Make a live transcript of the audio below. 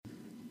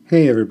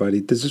Hey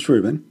everybody, this is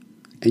Ruben,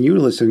 and you're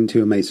listening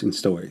to Amazing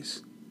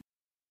Stories.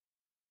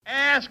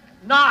 Ask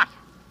not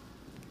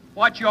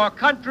what your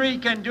country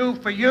can do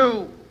for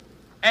you.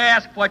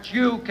 Ask what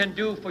you can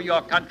do for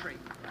your country.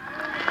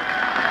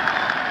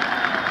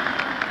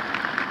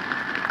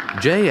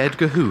 J.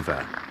 Edgar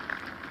Hoover.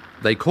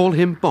 They call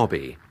him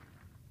Bobby.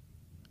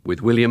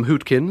 With William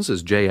Hootkins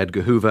as J.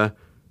 Edgar Hoover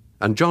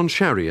and John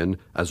Sharian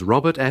as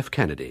Robert F.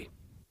 Kennedy.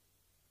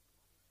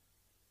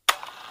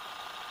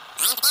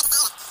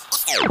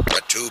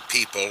 The two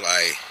people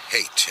I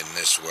hate in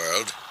this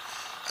world,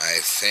 I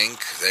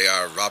think they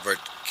are Robert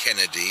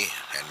Kennedy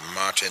and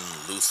Martin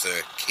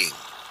Luther King.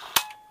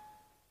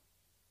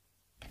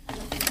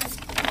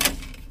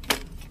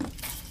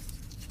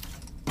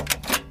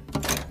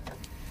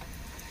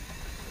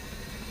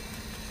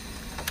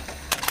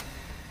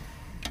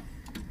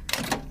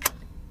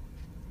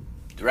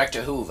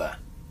 Director Hoover,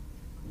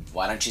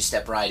 why don't you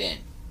step right in?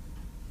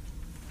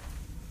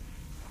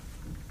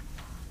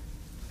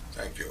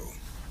 Thank you,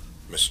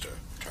 Mr.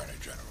 Attorney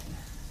General.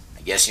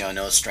 I guess you're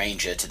no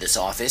stranger to this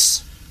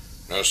office.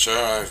 No,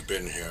 sir, I've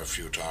been here a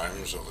few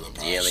times over the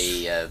past...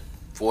 Nearly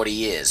 40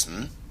 years,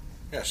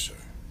 Yes, sir.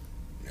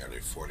 Nearly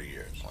 40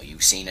 years. Well,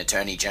 you've seen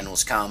attorney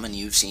generals come and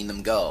you've seen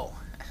them go.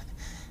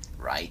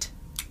 Right?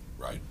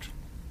 Right.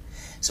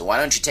 So why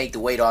don't you take the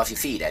weight off your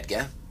feet,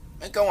 Edgar?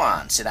 Go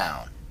on, sit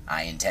down.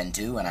 I intend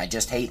to, and I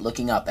just hate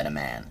looking up at a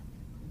man.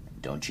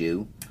 Don't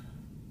you?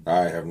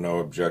 I have no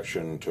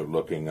objection to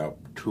looking up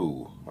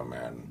to a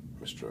man,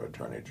 Mr.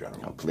 Attorney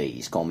General. Oh,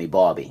 please, call me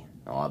Bobby.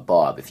 Or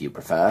Bob, if you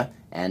prefer.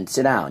 And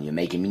sit down, you're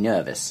making me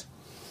nervous.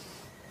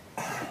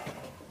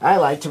 I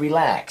like to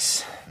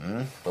relax.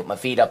 Put my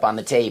feet up on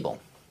the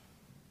table.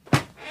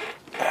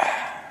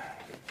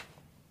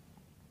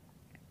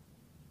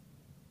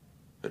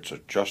 It's a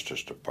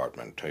Justice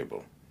Department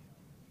table,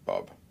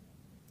 Bob.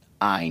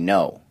 I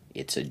know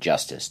it's a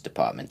Justice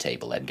Department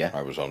table, Edgar.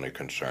 I was only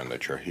concerned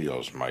that your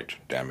heels might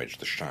damage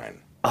the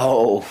shine.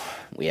 Oh,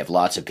 we have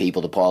lots of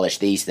people to polish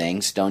these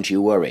things, don't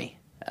you worry.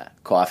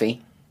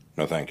 Coffee?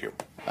 No, thank you.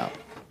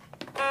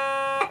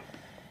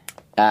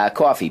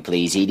 Coffee,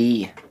 please,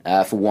 Edie,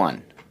 for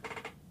one.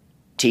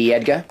 Tea,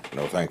 Edgar?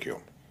 No, thank you.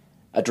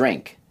 A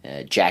drink.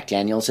 Jack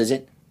Daniels, is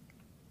it?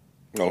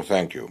 No,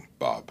 thank you,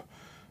 Bob.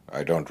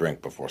 I don't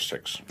drink before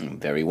 6.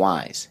 Very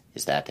wise.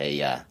 Is that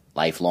a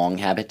lifelong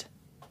habit?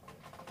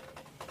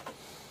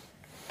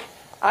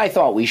 I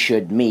thought we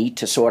should meet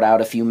to sort out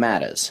a few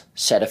matters,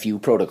 set a few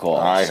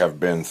protocols. I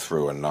have been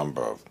through a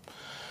number of...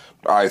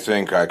 I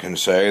think I can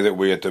say that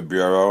we at the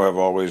Bureau have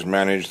always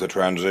managed the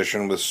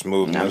transition with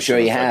smoothness. I'm sure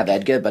you have,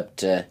 Edgar,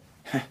 but,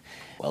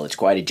 well, it's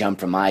quite a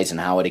jump from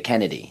Eisenhower to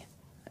Kennedy.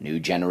 A new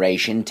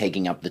generation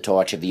taking up the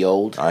torch of the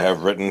old. I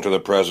have written to the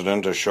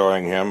President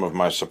assuring him of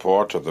my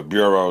support, of the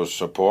Bureau's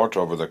support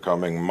over the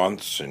coming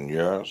months and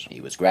years.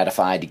 He was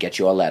gratified to get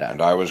your letter.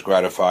 And I was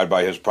gratified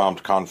by his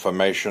prompt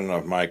confirmation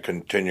of my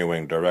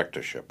continuing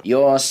directorship.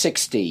 You're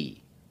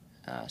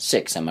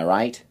 66, am I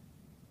right?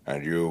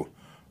 And you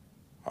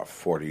are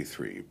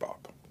 43,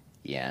 Bob.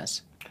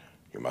 Yes.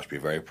 You must be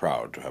very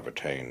proud to have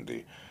attained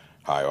the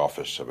high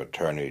office of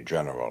Attorney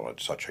General at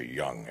such a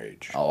young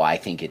age. Oh, I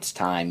think it's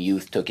time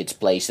youth took its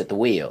place at the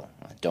wheel.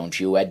 Don't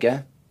you,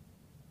 Edgar?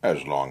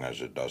 As long as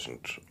it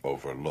doesn't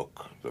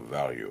overlook the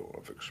value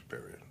of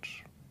experience.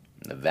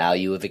 The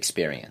value of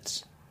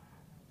experience.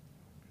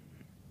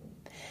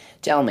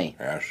 Tell me.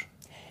 Yes?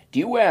 Do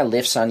you wear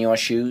lifts on your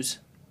shoes?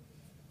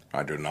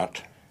 I do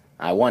not.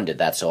 I wondered,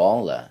 that's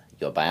all.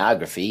 Your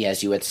biography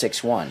has you at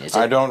 6'1", is it?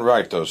 I don't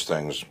write those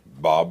things,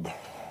 Bob.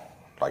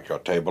 Like your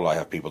table, I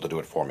have people to do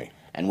it for me.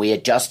 And we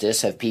at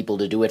Justice have people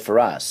to do it for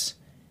us.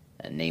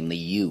 Namely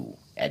you,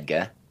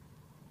 Edgar.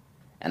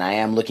 And I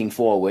am looking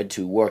forward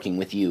to working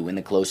with you in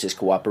the closest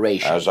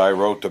cooperation. As I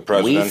wrote the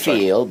President... We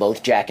feel,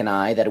 both Jack and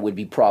I, that it would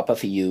be proper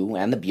for you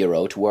and the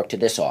Bureau to work to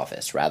this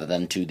office rather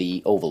than to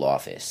the Oval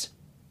Office.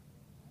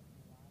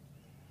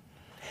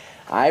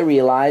 I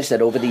realize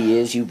that over the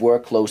years you've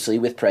worked closely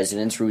with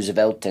Presidents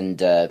Roosevelt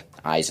and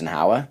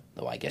Eisenhower,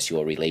 though I guess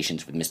your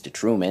relations with Mr.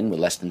 Truman were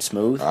less than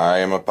smooth. I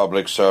am a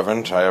public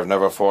servant. I have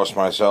never forced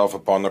myself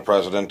upon the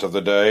President of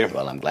the day.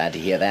 Well, I'm glad to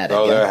hear that,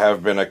 Though Edgar. there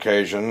have been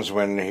occasions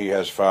when he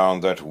has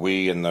found that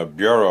we in the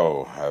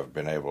Bureau have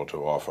been able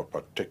to offer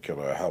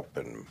particular help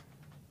in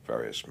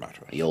various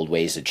matters. The old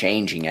ways are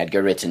changing,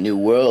 Edgar. It's a new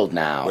world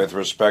now. With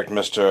respect,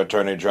 Mr.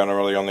 Attorney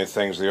General, the only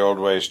things the old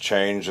ways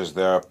change is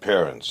their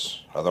appearance.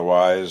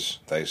 Otherwise,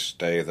 they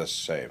stay the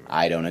same.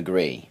 I don't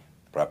agree.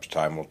 Perhaps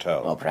time will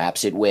tell. Well,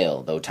 perhaps it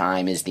will, though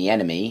time is the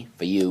enemy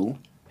for you,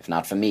 if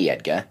not for me,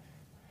 Edgar.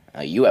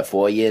 You have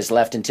 4 years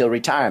left until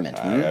retirement.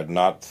 I had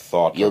not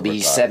thought You'll of be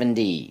retirement.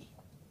 70.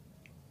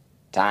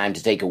 Time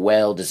to take a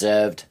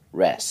well-deserved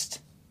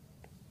rest.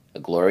 A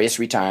glorious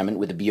retirement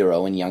with the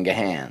Bureau in younger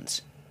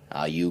hands.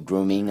 Are you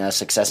grooming a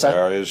successor?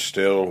 There is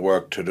still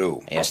work to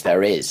do. Yes,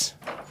 there is.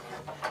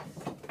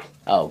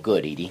 Oh,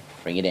 good, Edie.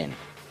 Bring it in.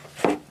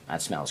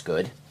 That smells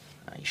good.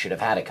 You should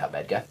have had a cup,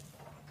 Edgar.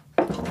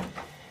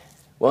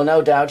 Well,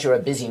 no doubt you're a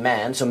busy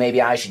man, so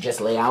maybe I should just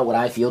lay out what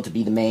I feel to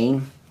be the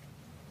main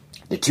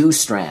The two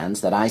strands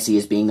that I see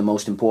as being the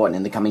most important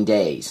in the coming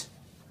days.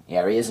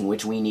 Areas in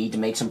which we need to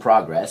make some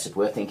progress if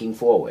we're thinking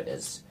forward,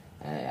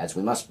 as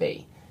we must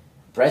be.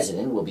 The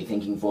President will be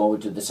thinking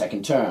forward to the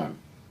second term.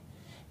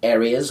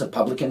 Areas of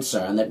public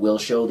concern that will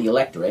show the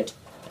electorate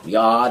that we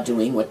are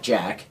doing what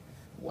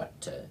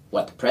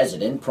the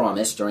President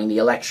promised during the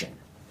election.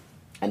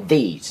 And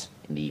these,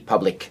 in the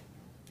public.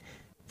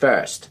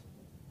 First,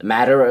 the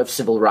matter of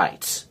civil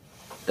rights.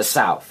 The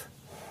South.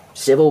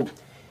 Civil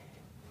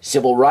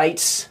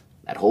rights,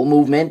 that whole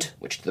movement,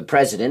 which the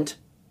President,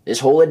 this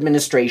whole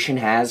administration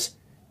has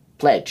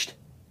pledged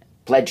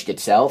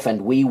itself,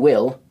 and we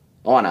will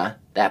honor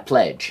that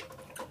pledge.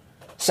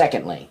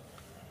 Secondly,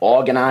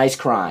 organized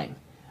crime.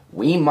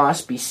 We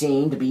must be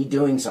seen to be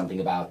doing something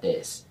about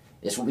this.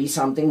 This will be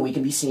something we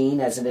can be seen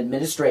as an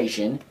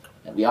administration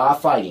that we are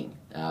fighting,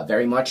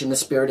 very much in the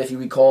spirit, if you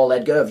recall,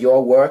 Edgar, of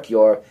your work,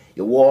 your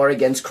war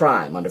against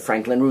crime under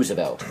Franklin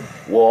Roosevelt.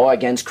 War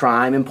against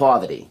crime and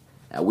poverty.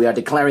 We are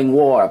declaring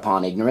war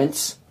upon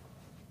ignorance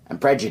and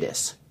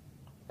prejudice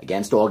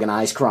against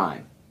organized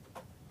crime.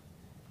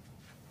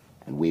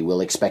 And we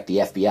will expect the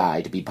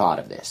FBI to be part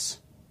of this,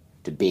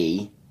 to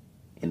be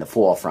in the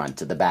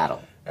forefront of the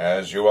battle.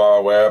 As you are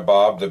aware,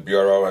 Bob, the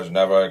Bureau has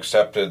never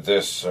accepted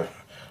this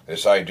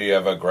idea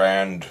of a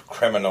grand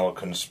criminal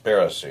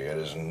conspiracy. It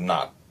is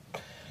not.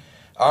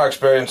 Our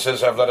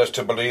experiences have led us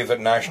to believe that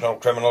national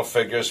criminal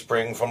figures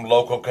spring from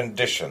local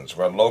conditions,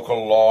 where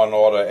local law and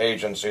order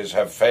agencies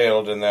have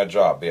failed in their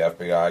job. The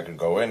FBI can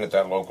go in at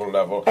that local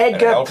level and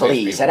Edgar, help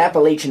please. these At people.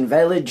 Appalachian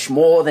Village,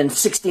 more than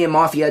 60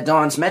 Mafia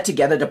Dons met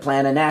together to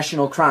plan a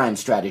national crime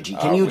strategy.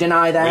 Can you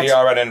deny that? We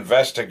are an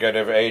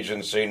investigative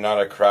agency, not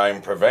a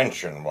crime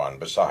prevention one.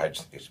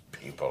 Besides,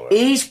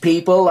 These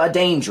people are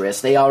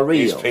dangerous. They are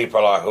real. These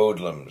people are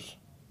hoodlums.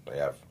 They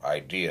have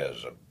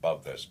ideas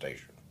above their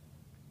station.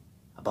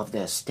 Above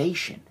their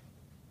station?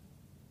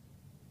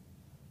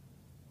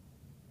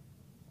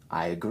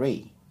 I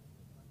agree.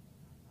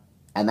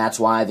 And that's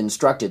why I've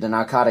instructed the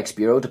Narcotics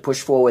Bureau to push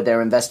forward their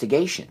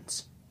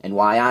investigations, and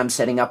why I'm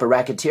setting up a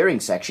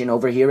racketeering section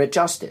over here at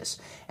Justice.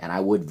 And I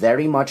would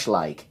very much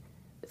like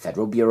the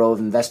Federal Bureau of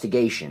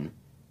Investigation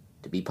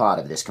to be part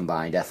of this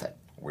combined effort.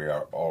 We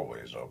are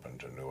always open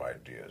to new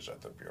ideas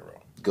at the Bureau.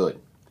 Good.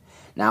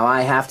 Now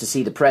I have to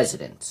see the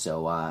President,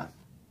 so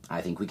I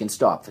think we can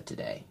stop for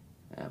today.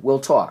 We'll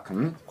talk,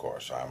 Of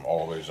course, I'm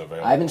always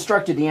available. I've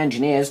instructed the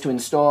engineers to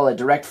install a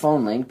direct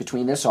phone link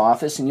between this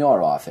office and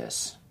your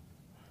office.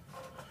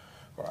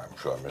 Well, I'm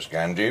sure Miss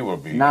Gandhi will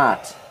be...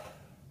 Not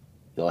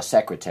your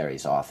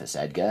secretary's office,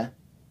 Edgar.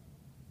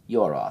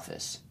 Your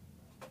office.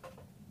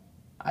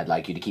 I'd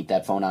like you to keep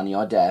that phone on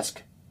your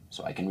desk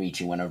so I can reach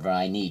you whenever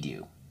I need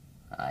you.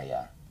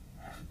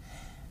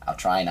 I'll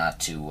try not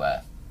to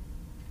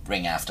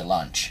ring after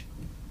lunch.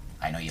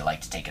 I know you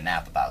like to take a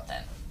nap about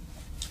then.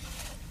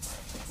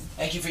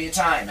 Thank you for your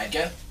time,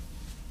 Edgar.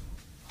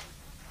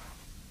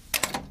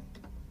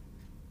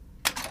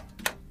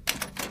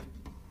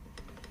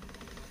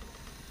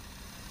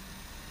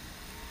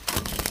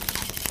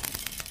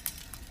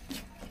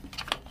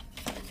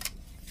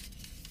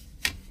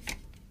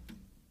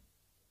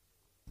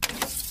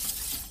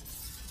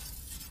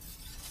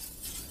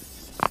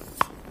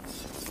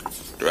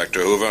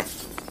 Director Hoover?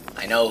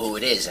 I know who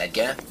it is,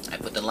 Edgar. I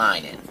put the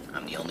line in.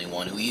 I'm the only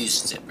one who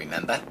uses it,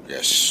 remember?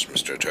 Yes,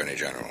 Mr. Attorney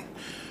General.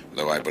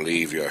 Though I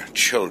believe your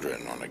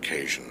children, on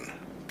occasion,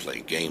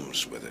 play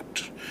games with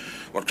it.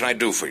 What can I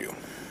do for you?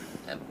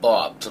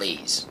 Bob,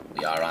 please.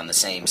 We are on the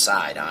same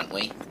side, aren't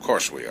we? Of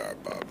course we are,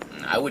 Bob.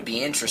 I would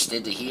be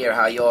interested to hear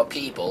how your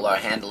people are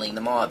handling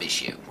the mob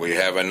issue. We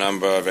have a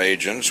number of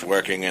agents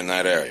working in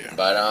that area.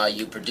 But are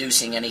you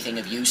producing anything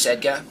of use,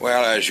 Edgar?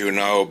 Well, as you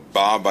know,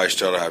 Bob, I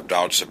still have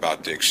doubts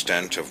about the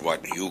extent of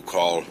what you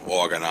call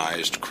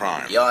organized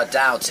crime. Your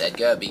doubts,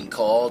 Edgar, being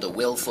called a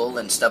willful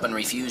and stubborn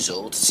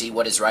refusal to see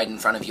what is right in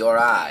front of your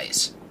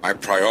eyes. My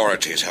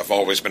priorities have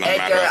always been a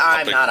matter Edgar, of I'm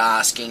public... not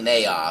asking.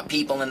 They are.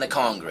 People in the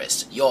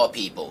Congress. Your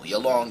people. Your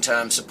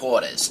long-term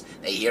supporters.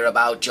 They hear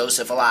about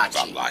Joseph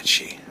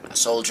Valachi. A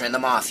soldier in the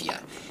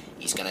Mafia.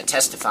 He's going to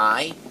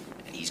testify,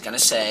 and he's going to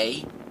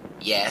say,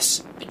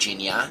 yes,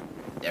 Virginia,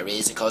 there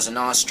is a Cosa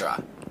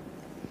Nostra.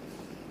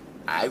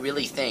 I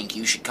really think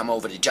you should come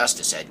over to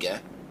Justice,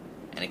 Edgar,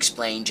 and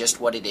explain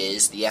just what it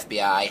is the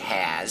FBI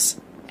has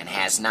and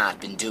has not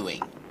been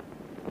doing.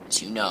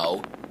 As you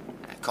know,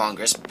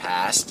 Congress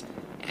passed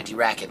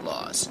anti-racket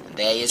laws, and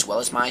they, as well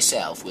as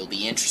myself, will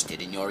be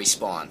interested in your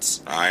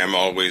response. I am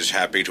always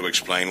happy to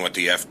explain what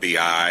the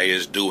FBI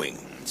is doing.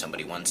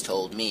 Somebody once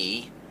told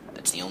me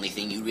that's the only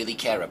thing you really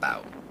care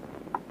about.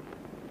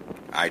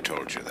 I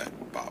told you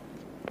that, Bob,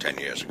 10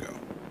 years ago.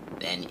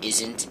 Then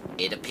isn't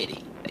it a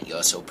pity that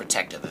you're so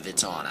protective of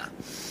its honor?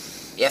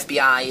 The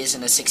FBI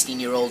isn't a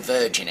 16-year-old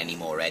virgin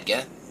anymore,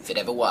 Edgar, if it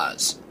ever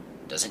was.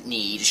 Doesn't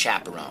need a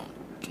chaperone.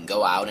 Can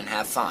go out and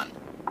have fun.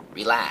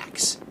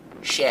 Relax.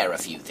 Share a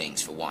few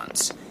things for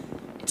once.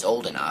 It's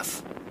old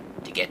enough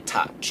to get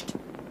touched.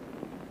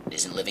 It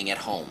isn't living at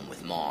home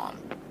with Mom.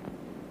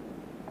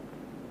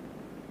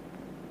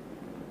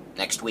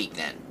 Next week,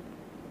 then.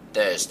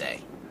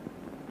 Thursday.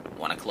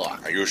 1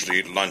 o'clock. I usually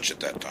eat lunch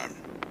at that time.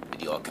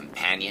 With your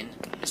companion,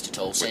 Mr.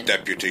 Tolson? With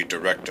Deputy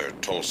Director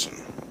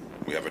Tolson.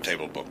 We have a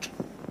table booked.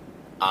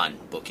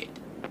 Unbook it.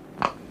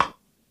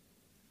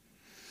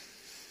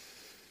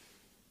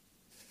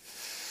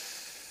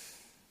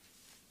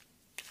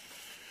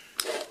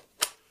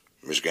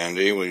 Miss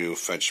Gandy, will you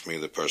fetch me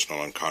the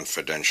personal and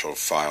confidential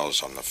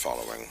files on the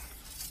following?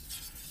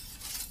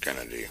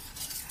 Kennedy,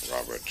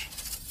 Robert.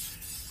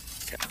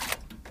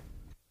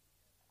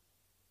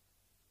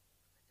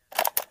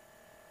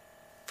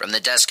 From the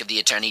desk of the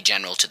Attorney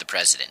General to the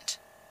President.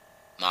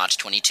 March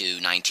 22,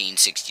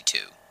 1962.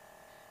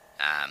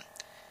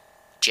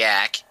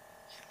 Jack.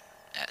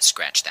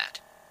 Scratch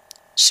that.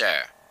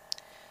 Sir,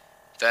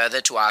 further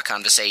to our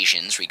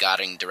conversations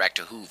regarding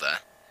Director Hoover,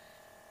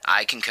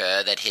 I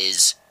concur that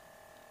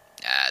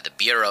the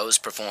Bureau's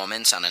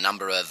performance on a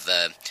number of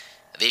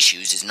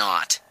issues is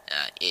not,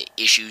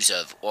 issues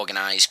of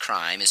organized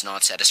crime is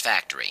not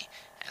satisfactory,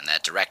 and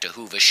that Director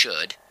Hoover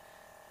should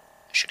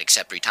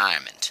accept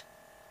retirement.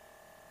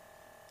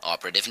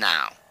 Operative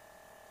now.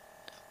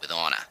 With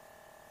honor.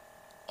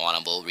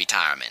 Honorable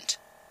retirement.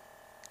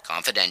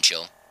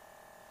 Confidential.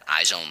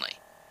 Eyes only.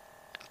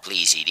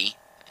 Please, Edie,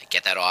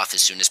 get that off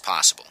as soon as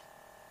possible.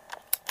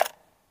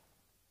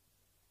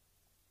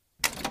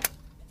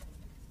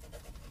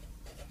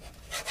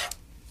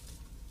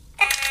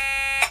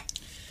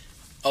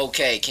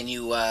 Okay, can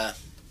you,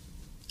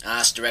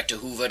 ask Director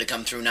Hoover to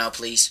come through now,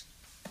 please?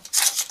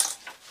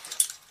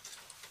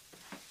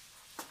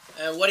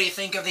 What do you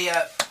think of the,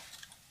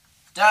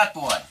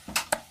 dartboard?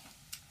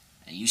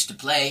 I used to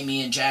play,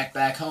 me and Jack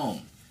back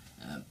home.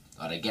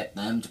 Thought I'd get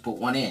them to put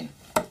one in.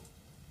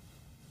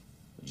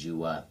 Would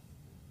you,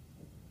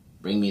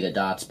 bring me the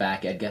darts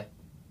back, Edgar?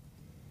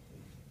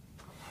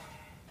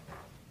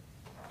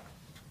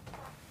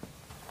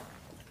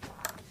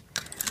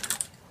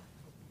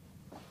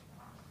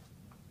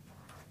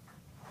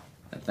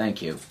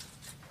 Thank you.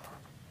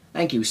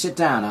 Thank you. Sit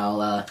down.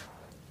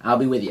 I'll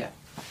be with you.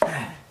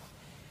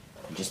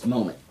 In just a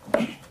moment.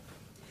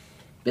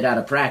 Bit out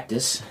of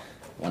practice.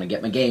 Want to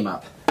get my game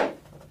up.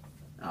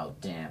 Oh,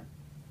 damn.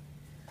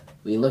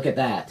 Will you look at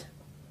that?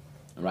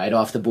 Right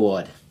off the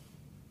board.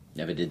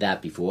 Never did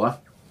that before.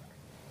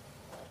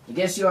 I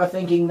guess you're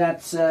thinking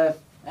that's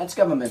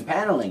government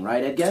paneling,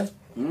 right, Edgar?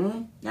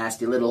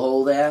 Nasty little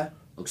hole there.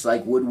 Looks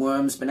like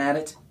woodworm's been at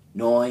it.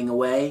 Gnawing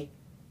away.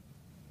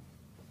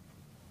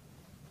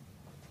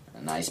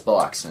 A nice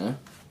box, huh?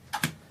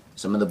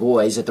 Some of the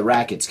boys at the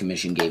Rackets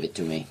Commission gave it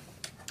to me.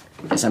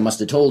 Guess I must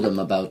have told them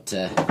about,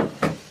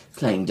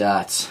 playing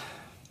darts.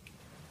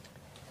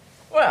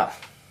 Well,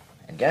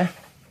 Edgar,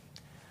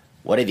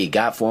 what have you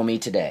got for me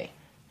today?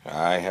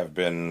 I have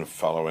been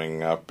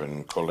following up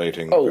and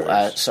collating...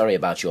 Sorry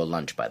about your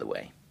lunch, by the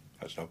way.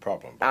 That's no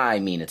problem. I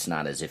mean, it's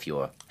not as if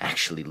you're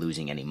actually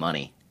losing any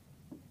money.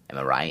 Am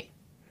I right?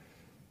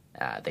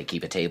 They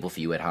keep a table for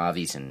you at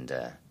Harvey's and,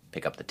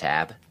 pick up the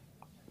tab.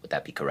 Would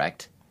that be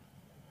correct?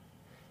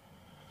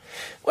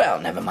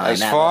 Well, never mind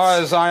that. As far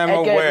as I am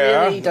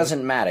aware... It really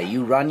doesn't matter.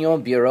 You run your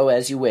bureau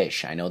as you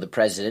wish. I know the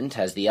President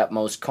has the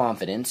utmost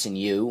confidence in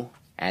you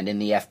and in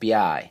the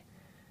FBI.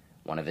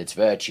 One of its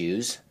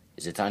virtues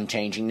is its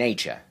unchanging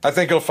nature. I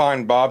think you'll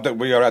find, Bob, that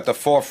we are at the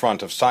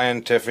forefront of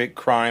scientific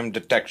crime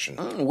detection.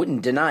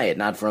 Wouldn't deny it,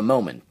 not for a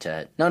moment.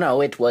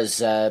 No, it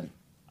was,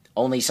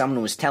 only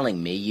someone was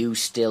telling me you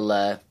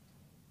still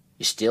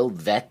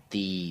vet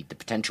the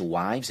potential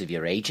wives of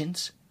your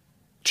agents?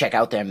 Check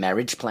out their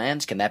marriage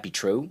plans? Can that be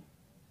true?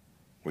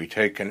 We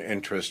take an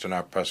interest in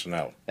our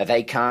personnel. That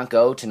they can't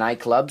go to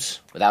nightclubs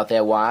without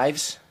their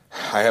wives?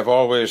 I have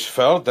always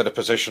felt that a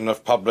position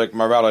of public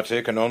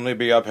morality can only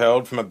be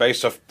upheld from a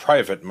base of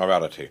private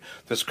morality.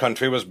 This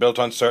country was built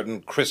on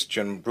certain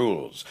Christian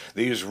rules.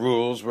 These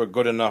rules were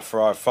good enough for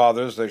our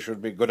fathers. They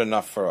should be good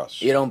enough for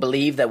us. You don't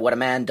believe that what a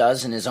man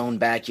does in his own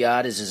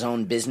backyard is his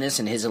own business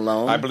and his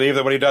alone? I believe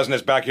that what he does in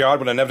his backyard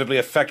will inevitably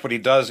affect what he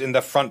does in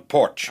the front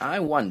porch. I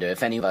wonder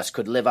if any of us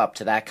could live up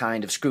to that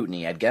kind of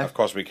scrutiny, Edgar. Of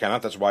course we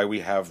cannot. That's why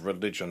we have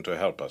religion to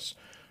help us.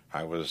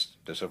 I was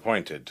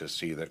disappointed to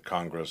see that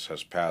Congress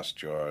has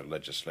passed your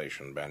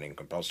legislation banning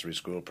compulsory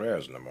school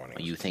prayers in the morning.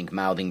 You think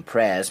mouthing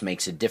prayers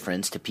makes a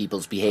difference to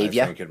people's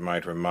behavior? I think it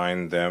might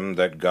remind them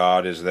that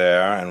God is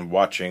there and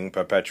watching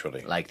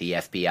perpetually. Like the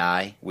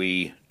FBI?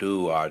 We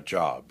do our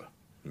job,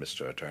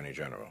 Mr. Attorney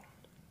General.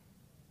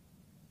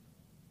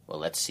 Well,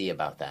 let's see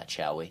about that,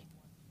 shall we?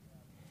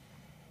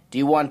 Do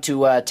you want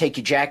to take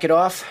your jacket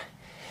off?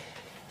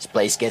 This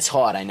place gets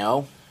hot, I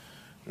know.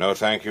 No,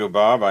 thank you,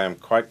 Bob. I am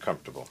quite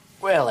comfortable.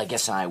 Well, I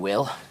guess I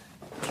will.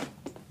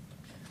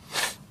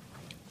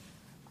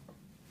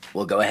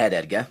 Well, go ahead,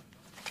 Edgar.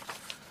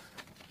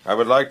 I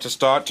would like to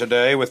start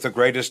today with the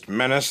greatest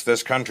menace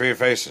this country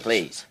faces.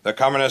 Please. The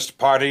Communist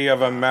Party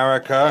of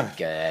America.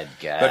 Good.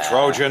 The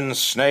Trojan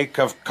snake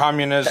of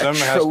communism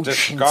has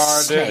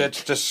discarded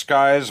its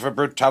disguise for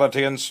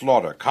brutality and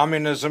slaughter.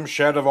 Communism,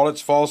 shed of all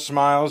its false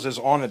smiles, is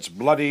on its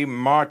bloody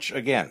march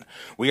again.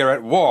 We are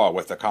at war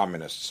with the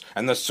communists,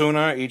 and the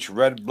sooner each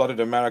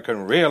red-blooded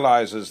American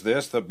realizes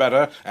this, the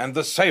better and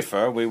the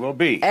safer we will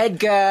be.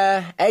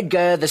 Edgar,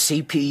 the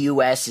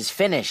CPUS is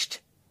finished.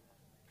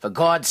 For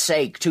God's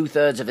sake,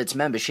 2/3 of its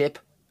membership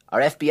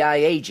are FBI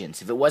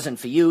agents. If it wasn't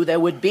for you, there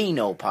would be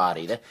no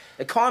party.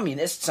 The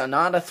communists are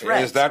not a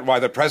threat. Is that why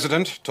the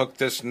president took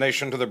this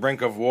nation to the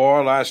brink of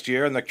war last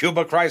year in the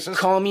Cuba crisis?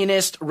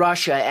 Communist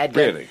Russia,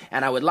 Edgar. Really?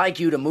 And I would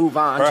like you to move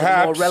on to the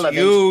Perhaps more relevant...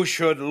 you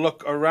should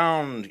look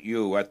around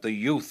you at the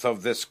youth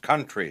of this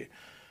country,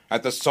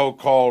 at the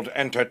so-called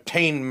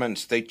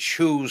entertainments they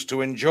choose to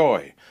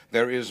enjoy.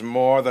 There is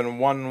more than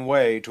one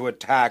way to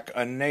attack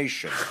a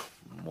nation.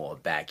 More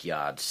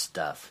backyard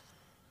stuff.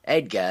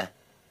 Edgar,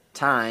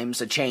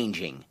 times are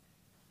changing.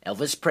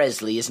 Elvis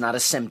Presley is not a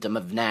symptom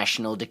of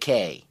national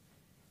decay.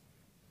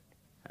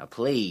 Now,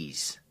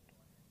 please,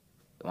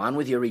 go on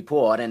with your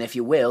report, and if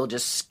you will,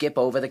 just skip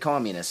over the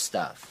communist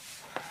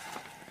stuff.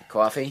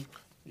 Coffee?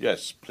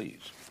 Yes,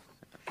 please.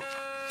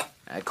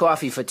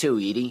 Coffee for two,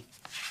 Edie.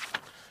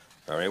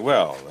 Very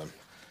well.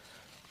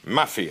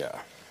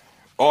 Mafia.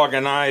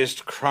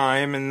 Organized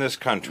crime in this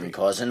country.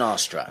 Cosa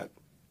Nostra.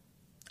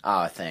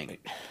 Our thing.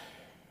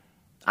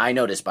 I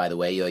noticed, by the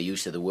way, your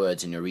use of the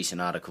words in your recent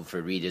article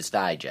for Reader's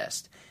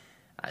Digest.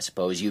 I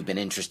suppose you've been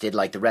interested,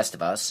 like the rest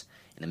of us,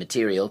 in the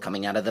material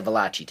coming out of the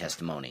Valachi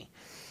testimony.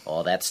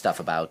 All that stuff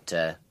about,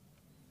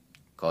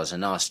 Cosa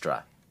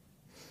Nostra.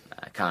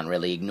 I can't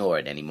really ignore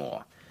it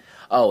anymore.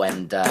 Oh,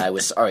 and I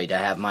was sorry to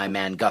have my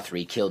man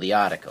Guthrie kill the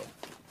article.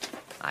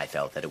 I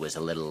felt that it was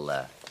a little,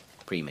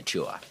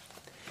 premature.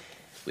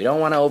 We don't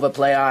want to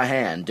overplay our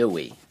hand, do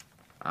we?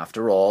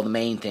 After all, the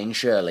main thing,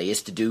 surely,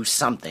 is to do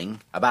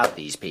something about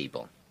these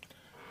people.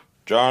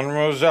 John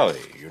Roselli,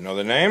 you know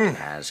the name?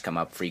 Has come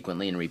up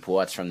frequently in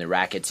reports from the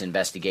Rackets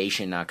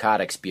Investigation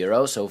Narcotics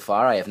Bureau. So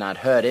far, I have not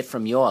heard it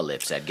from your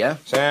lips, Edgar.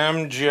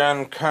 Sam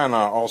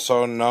Giancana,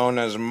 also known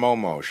as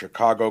Momo,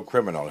 Chicago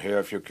criminal. Here,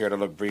 if you care to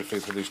look briefly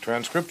through these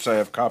transcripts, I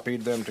have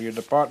copied them to your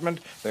department.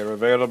 They're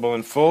available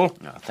in full.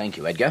 Oh, thank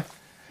you, Edgar.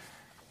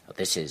 Well,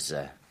 this is,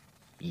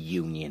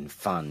 union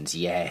funds,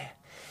 yeah.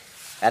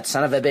 That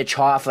son of a bitch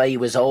Hoffa, he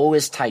was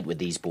always tight with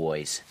these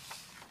boys.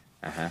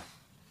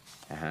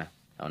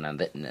 Oh, now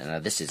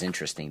this is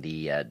interesting.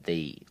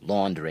 The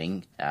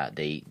laundering,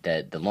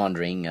 the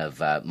laundering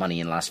of money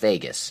in Las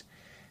Vegas.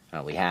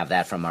 We have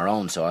that from our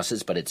own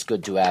sources, but it's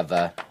good to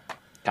have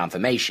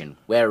confirmation.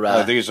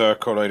 These are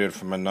collated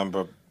from a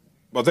number.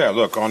 Well, there.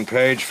 Look on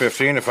page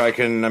 15. If I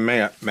can,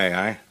 may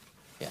I?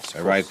 Yes.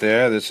 Right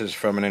there. This is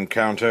from an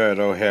encounter at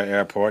O'Hare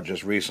Airport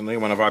just recently.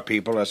 One of our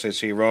people,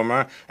 SAC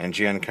Roma, and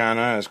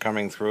Giancana is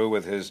coming through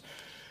with his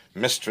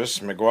mistress,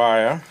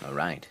 McGuire. All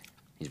right.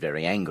 He's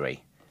very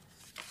angry.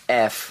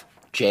 F.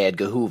 J.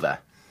 Edgar Hoover.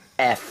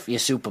 F. Your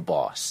super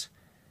boss.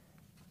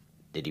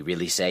 Did he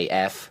really say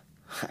F?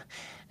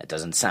 That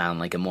doesn't sound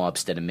like a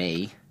mobster to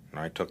me.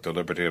 I took the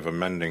liberty of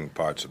amending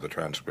parts of the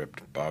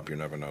transcript. Bob, you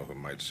never know who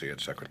might see it.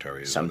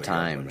 Secretaries.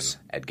 Sometimes,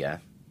 Edgar,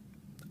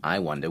 I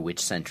wonder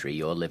which century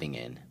you're living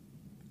in.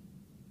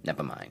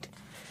 Never mind.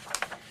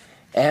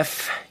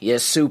 F. Your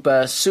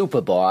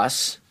super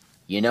boss.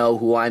 You know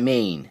who I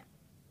mean.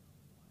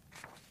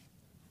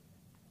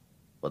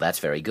 Well, that's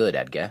very good,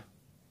 Edgar.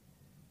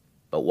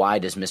 But why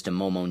does Mr.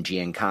 Momon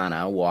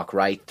Giancana walk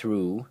right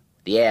through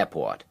the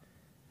airport?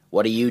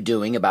 What are you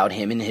doing about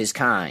him and his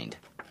kind?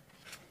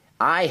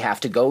 I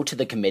have to go to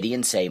the committee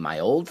and say my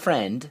old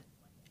friend,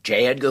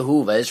 J. Edgar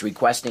Hoover, is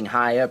requesting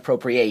higher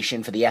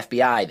appropriation for the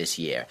FBI this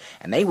year.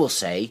 And they will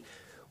say,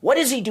 what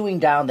is he doing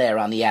down there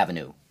on the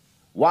avenue?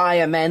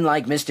 Why are men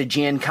like Mr.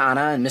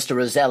 Giancana and Mr.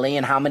 Roselli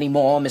and how many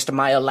more, Mr.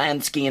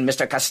 Myolansky and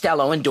Mr.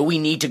 Costello, and do we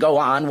need to go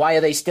on? Why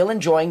are they still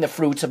enjoying the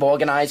fruits of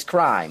organized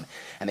crime?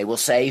 And they will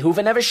say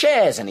Hoover never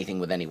shares anything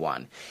with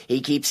anyone.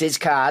 He keeps his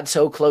cards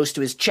so close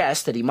to his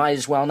chest that he might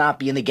as well not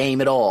be in the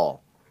game at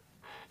all.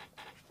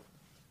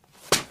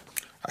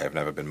 I have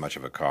never been much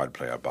of a card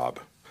player, Bob.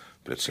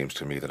 But it seems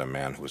to me that a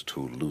man who is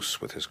too loose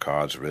with his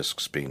cards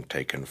risks being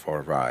taken for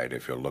a ride.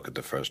 If you'll look at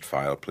the first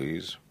file,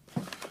 please.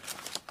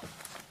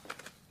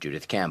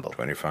 Judith Campbell.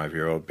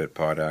 25-year-old bit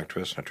part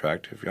actress, an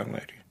attractive young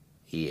lady.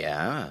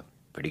 Yeah,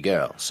 pretty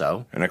girl,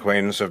 so? An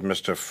acquaintance of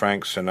Mr.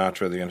 Frank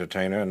Sinatra, the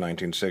entertainer, in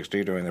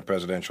 1960 during the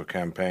presidential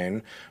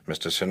campaign.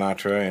 Mr.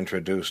 Sinatra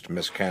introduced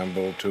Miss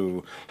Campbell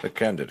to the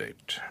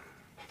candidate.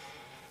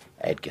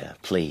 Edgar,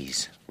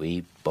 please.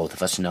 We, both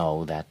of us,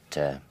 know that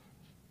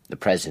the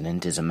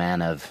president is a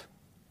man of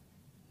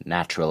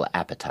natural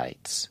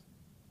appetites.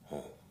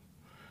 Oh,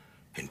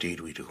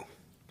 indeed we do.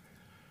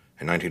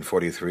 In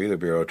 1943, the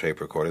Bureau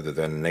tape recorded the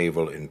then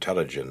Naval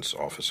Intelligence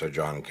Officer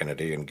John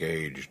Kennedy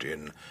engaged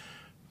in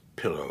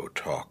pillow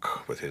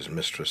talk with his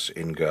mistress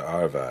Inga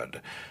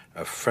Arvad,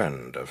 a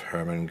friend of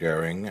Hermann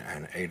Goering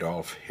and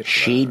Adolf Hitler.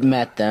 She'd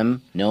met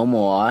them, no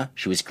more.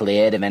 She was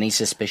cleared of any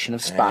suspicion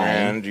of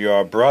spying. And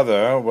your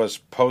brother was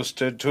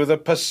posted to the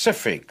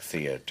Pacific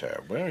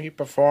Theater, where he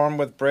performed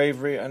with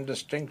bravery and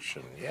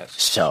distinction, yes.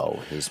 So,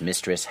 his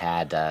mistress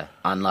had an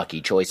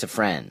unlucky choice of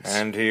friends.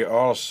 And he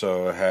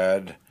also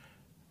had,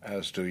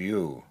 as do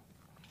you,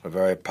 a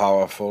very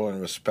powerful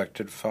and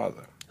respected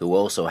father. Who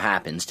also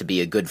happens to be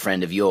a good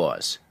friend of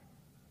yours.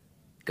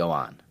 Go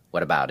on.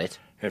 What about it?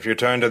 If you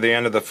turn to the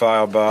end of the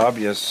file, Bob,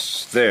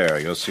 yes, there,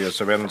 you'll see a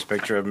surveillance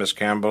picture of Miss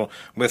Campbell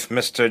with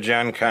Mr.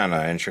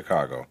 Giancana in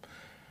Chicago.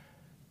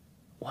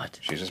 What?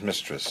 She's his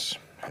mistress,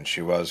 and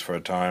she was, for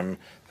a time,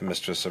 the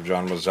mistress of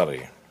John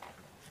Roselli.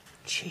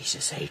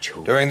 Jesus H.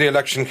 Hoover. During the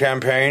election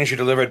campaign, she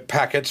delivered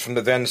packets from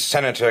the then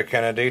Senator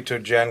Kennedy to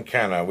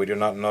Giancana. We do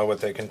not know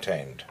what they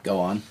contained. Go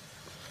on.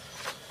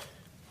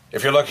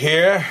 If you look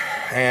here,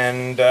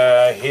 and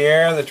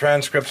here, the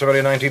transcripts of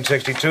early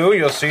 1962,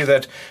 you'll see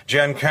that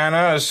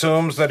Giancana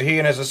assumes that he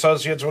and his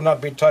associates will not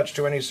be touched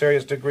to any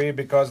serious degree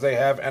because they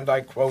have, and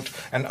I quote,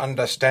 an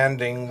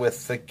understanding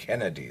with the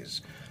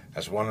Kennedys.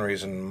 That's one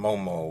reason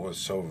Momo was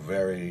so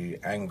very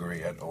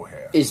angry at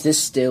O'Hare. Is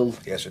this still...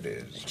 Yes, it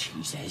is.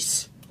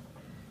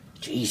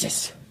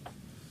 Jesus.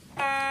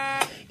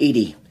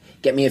 Edie,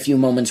 get me a few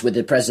moments with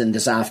the president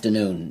this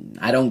afternoon.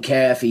 I don't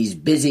care if he's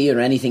busy or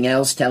anything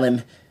else. Tell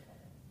him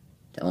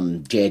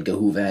J. Edgar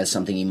Hoover has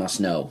something he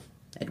must know.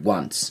 At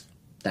once.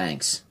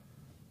 Thanks.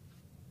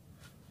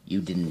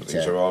 You didn't...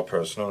 These are all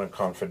personal and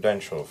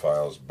confidential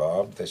files,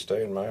 Bob. They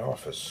stay in my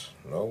office.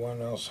 No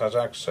one else has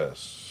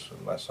access,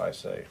 unless I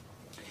say.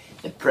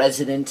 The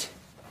president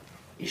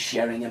is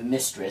sharing a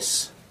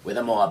mistress with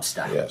a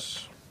mobster.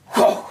 Yes.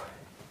 Whoa!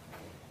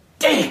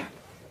 Damn,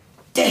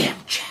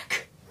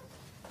 Jack.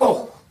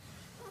 Oh!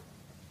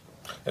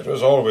 It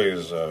was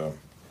always a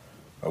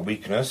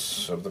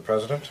weakness of the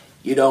president.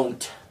 You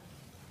don't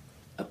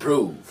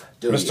approve,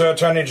 do you? Mr.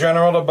 Attorney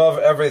General, above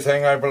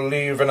everything, I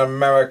believe in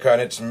America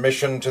and its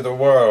mission to the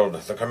world.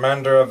 The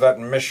commander of that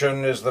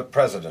mission is the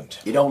president.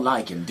 You don't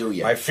like him, do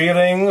you? My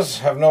feelings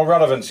have no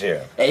relevance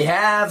here. They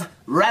have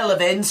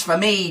relevance for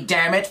me,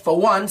 damn it, for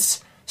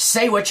once.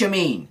 Say what you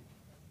mean.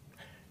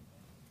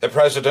 The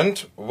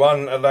president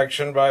won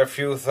election by a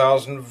few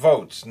thousand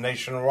votes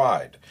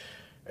nationwide.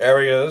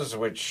 Areas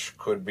which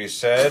could be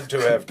said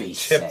to have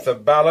tipped the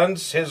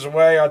balance his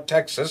way are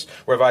Texas,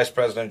 where Vice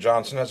President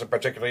Johnson has a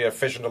particularly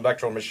efficient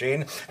electoral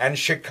machine, and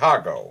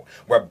Chicago,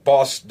 where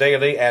Boss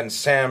Daley and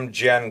Sam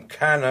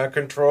Giancana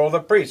control the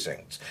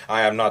precincts.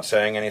 I am not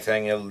saying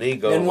anything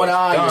illegal. Then what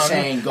are you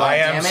saying, I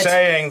am goddammit?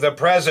 saying the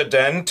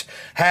president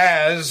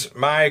has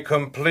my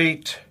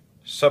complete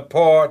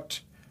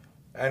support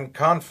and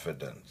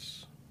confidence.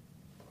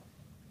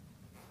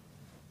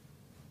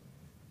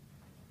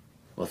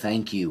 Well,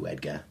 thank you,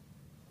 Edgar.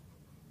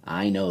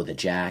 I know that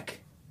Jack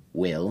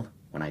will,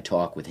 when I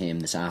talk with him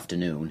this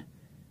afternoon,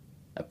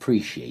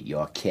 appreciate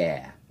your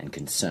care and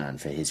concern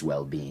for his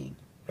well-being.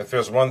 If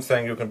there's one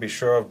thing you can be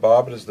sure of,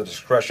 Bob, it is the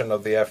discretion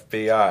of the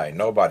FBI.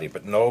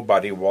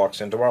 Nobody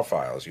walks into our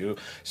files. You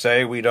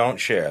say we don't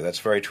share. That's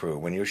very true.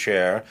 When you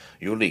share,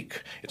 you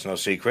leak. It's no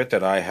secret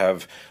that I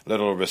have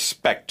little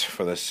respect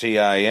for the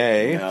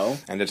CIA. No.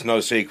 And it's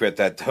no secret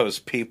that those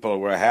people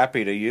were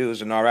happy to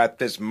use and are at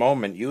this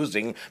moment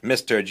using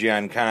Mr.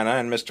 Giancana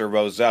and Mr.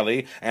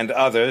 Roselli and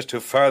others to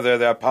further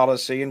their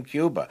policy in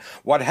Cuba.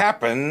 What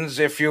happens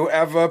if you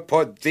ever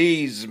put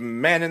these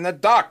men in the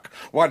dock?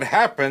 What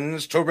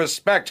happens to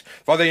respect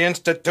for the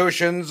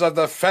institutions of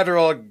the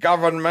federal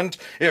government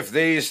if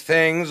these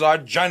things are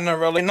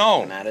generally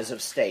known? Matters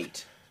of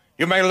state.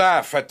 You may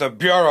laugh at the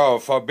Bureau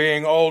for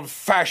being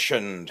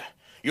old-fashioned.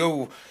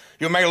 You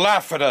may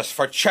laugh at us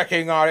for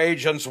checking our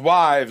agents'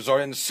 wives or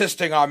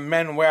insisting our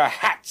men wear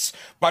hats,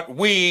 but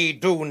we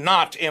do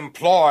not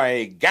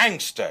employ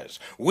gangsters.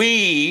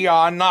 We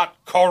are not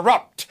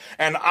corrupt,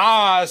 and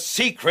our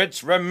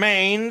secrets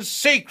remain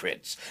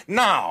secrets.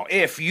 Now,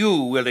 if you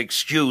will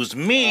excuse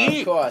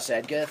me... Of course,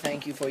 Edgar.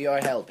 Thank you for your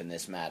help in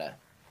this matter.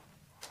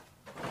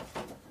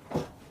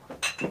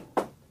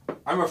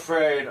 I'm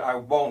afraid I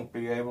won't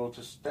be able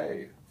to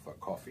stay for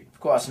coffee. Of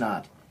course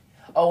not.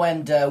 Oh,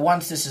 and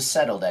once this is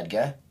settled,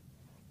 Edgar,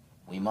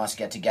 we must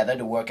get together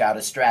to work out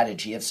a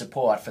strategy of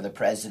support for the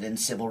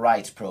President's Civil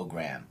Rights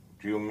Program.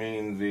 Do you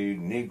mean the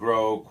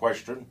Negro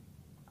question?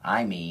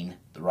 I mean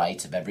the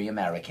rights of every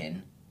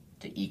American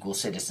to equal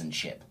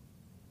citizenship,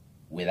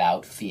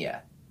 without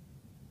fear.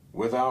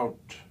 Without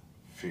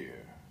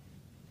fear.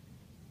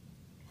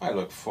 I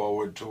look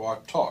forward to our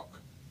talk,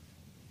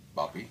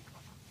 Bobby.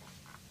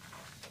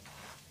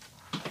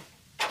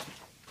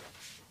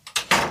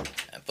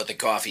 Put the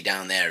coffee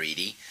down there,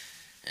 Edie,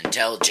 and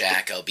tell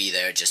Jack I'll be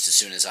there just as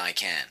soon as I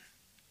can.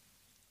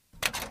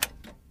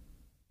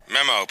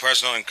 Memo,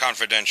 personal and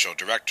confidential,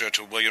 Director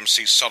to William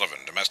C. Sullivan,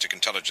 Domestic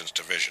Intelligence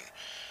Division.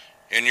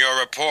 In your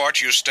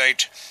report, you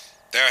state,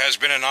 There has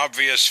been an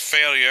obvious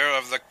failure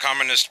of the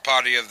Communist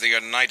Party of the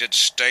United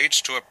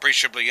States to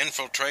appreciably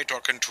infiltrate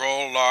or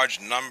control large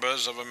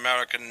numbers of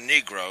American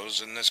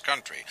Negroes in this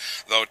country,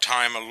 though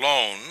time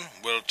alone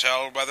will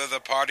tell whether the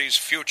party's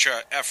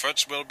future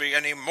efforts will be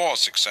any more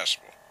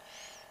successful.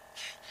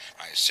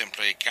 I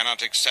simply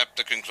cannot accept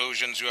the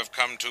conclusions you have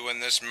come to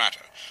in this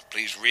matter.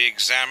 Please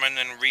re-examine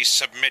and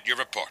resubmit your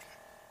report.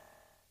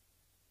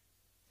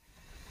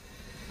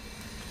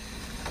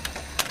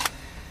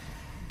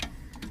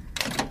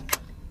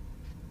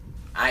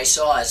 I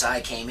saw as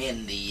I came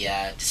in the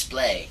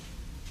display.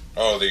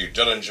 Oh, the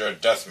Dillinger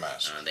death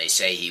mask. They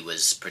say he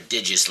was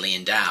prodigiously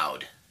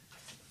endowed.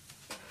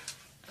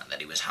 That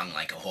he was hung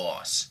like a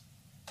horse.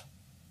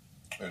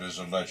 It is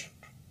a legend.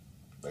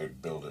 They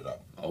build it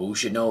up. Oh, who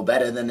should know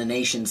better than the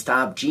nation's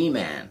top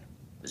G-man?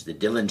 It was the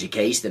Dillinger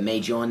case that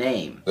made your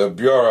name. The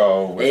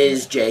Bureau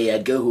is J.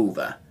 Edgar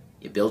Hoover.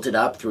 You built it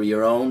up through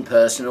your own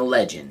personal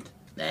legend.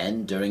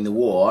 Then, during the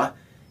war,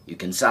 you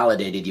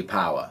consolidated your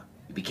power.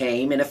 You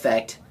became, in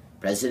effect,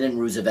 President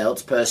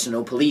Roosevelt's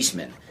personal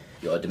policeman.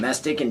 Your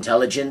domestic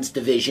intelligence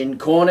division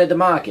cornered the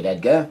market,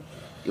 Edgar.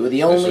 You were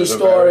the only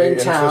store in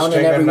town,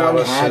 and everyone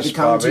had to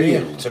come to you.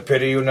 It's a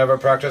pity you never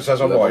practiced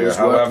as a You lawyer. always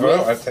However, worked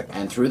with, I think...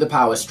 and through the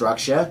power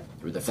structure,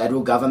 through the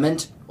federal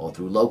government, or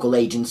through local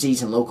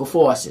agencies and local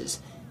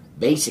forces.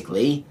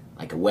 Basically,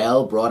 like a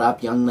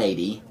well-brought-up young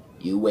lady,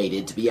 you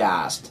waited to be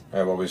asked.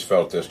 I've always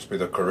felt this to be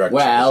the correct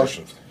Well,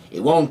 position.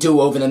 it won't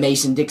do over the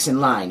Mason-Dixon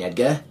line,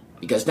 Edgar.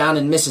 Because down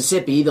in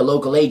Mississippi, the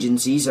local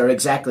agencies are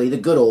exactly the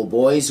good old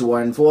boys who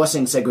are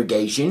enforcing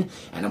segregation,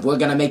 and if we're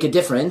going to make a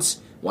difference,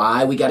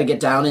 why, we got to get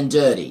down and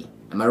dirty.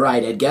 Am I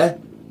right, Edgar?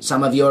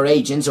 Some of your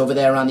agents over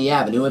there on the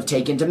avenue have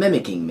taken to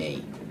mimicking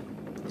me.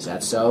 Is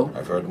that so?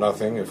 I've heard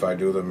nothing. If I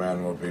do, the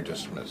man will be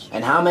dismissed.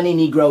 And how many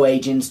Negro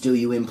agents do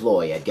you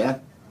employ,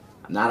 Edgar?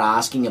 I'm not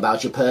asking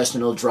about your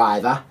personal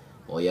driver,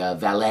 or your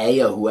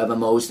valet, or whoever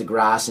mows the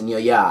grass in your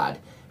yard.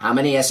 How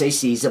many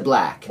SACs are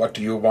black? What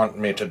do you want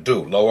me to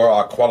do? Lower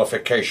our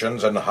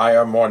qualifications and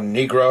hire more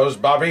Negroes,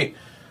 Bobby?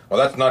 Well,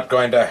 that's not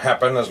going to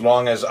happen as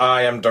long as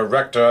I am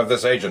director of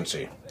this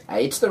agency.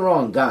 It's the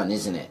wrong gun,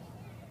 isn't it?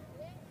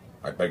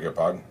 I beg your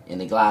pardon? In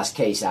the glass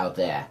case out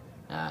there.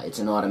 It's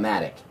an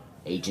automatic.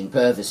 Agent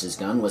Purvis's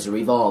gun was a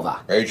revolver.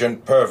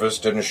 Agent Purvis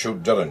didn't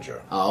shoot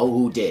Dillinger. Oh,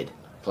 who did?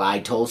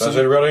 Clyde Tolson? Does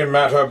it really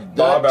matter,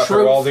 Bob,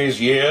 after all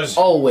these years?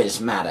 Always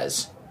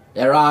matters.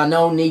 There are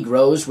no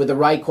Negroes with the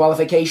right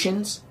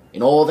qualifications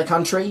in all the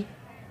country?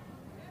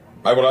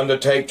 I will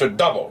undertake to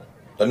double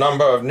the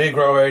number of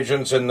Negro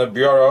agents in the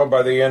Bureau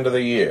by the end of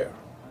the year.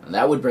 And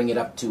that would bring it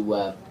up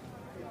to,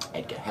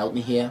 Edgar, help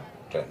me here?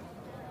 10.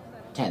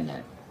 10,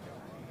 then.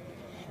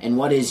 And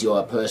what is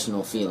your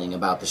personal feeling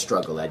about the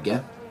struggle,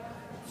 Edgar?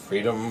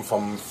 Freedom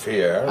from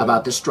fear.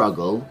 About the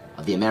struggle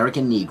of the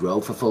American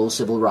Negro for full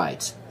civil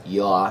rights.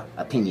 Your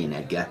opinion,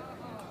 Edgar.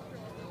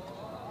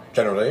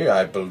 Generally,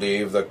 I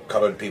believe the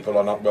colored people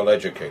are not well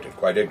educated,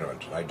 quite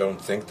ignorant. I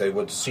don't think they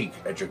would seek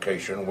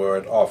education were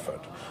it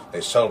offered.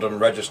 They seldom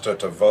register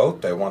to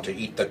vote. They want to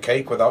eat the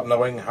cake without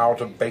knowing how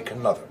to bake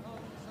another.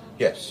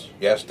 Yes,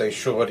 they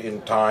should,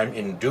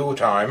 in due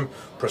time,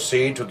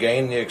 proceed to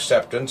gain the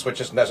acceptance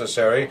which is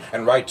necessary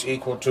and rights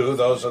equal to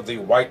those of the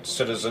white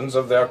citizens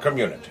of their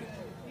community.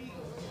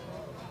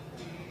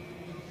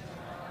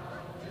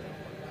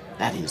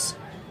 That is...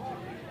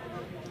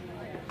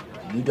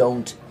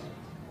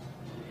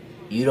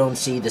 You don't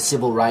see the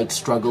civil rights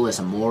struggle as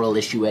a moral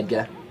issue,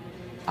 Edgar?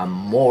 A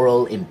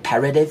moral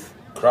imperative?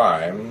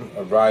 Crime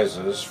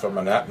arises from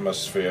an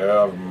atmosphere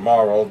of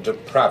moral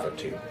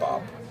depravity,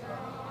 Bob.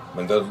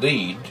 When the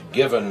lead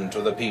given to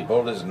the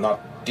people is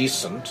not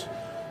decent,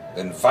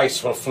 then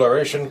vice will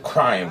flourish and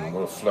crime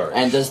will flourish.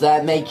 And does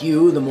that make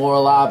you the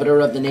moral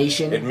arbiter of the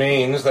nation? It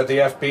means that the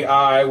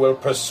FBI will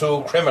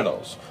pursue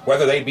criminals,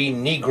 whether they be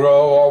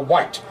Negro or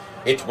white.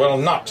 It will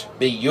not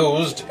be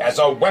used as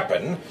a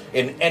weapon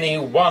in any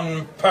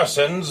one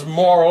person's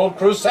moral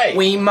crusade.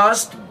 We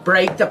must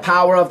break the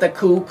power of the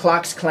Ku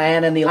Klux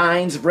Klan and the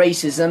lines of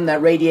racism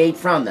that radiate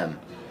from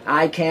them.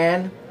 I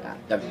can,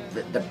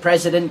 the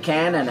President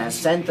can, and has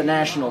sent the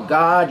National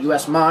Guard,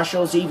 U.S.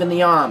 Marshals, even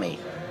the Army.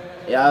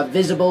 They are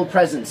visible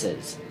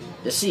presences.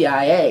 The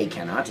CIA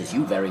cannot, as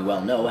you very well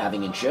know,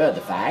 having ensured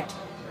the fact,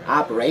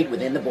 operate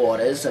within the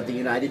borders of the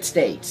United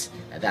States.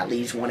 That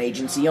leaves one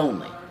agency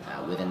only.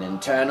 With an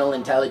internal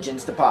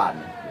intelligence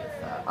department,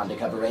 with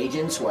undercover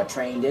agents who are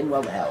trained in,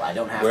 well, hell, I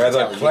don't have Where to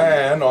tell the you.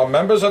 Klan or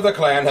members of the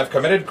Klan have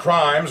committed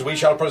crimes, we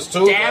shall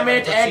pursue Damn them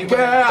it,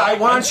 Edgar! I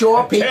want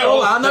your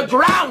people on the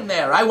ground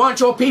there! I want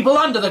your people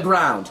under the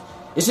ground!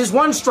 This is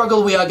one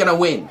struggle we are going to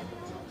win.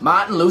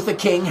 Martin Luther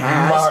King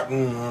has...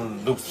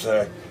 Martin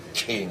Luther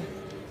King,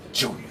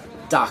 Jr.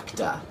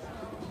 Dr.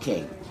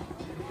 King.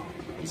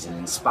 He's an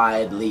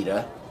inspired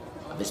leader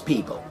of his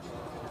people.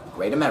 A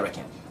great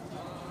American.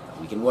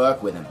 We can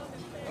work with him.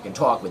 I can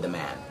talk with the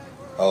man.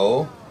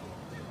 Oh?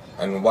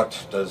 And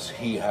what does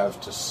he have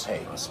to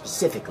say?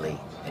 Specifically,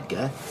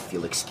 Edgar, if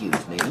you'll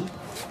excuse me.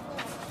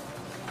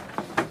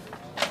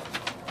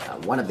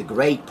 One of the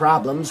great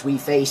problems we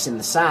face in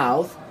the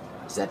South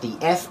is that the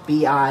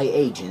FBI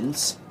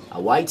agents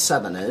are white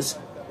Southerners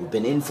who've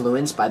been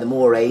influenced by the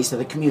mores of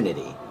the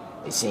community.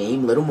 They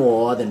seem little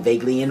more than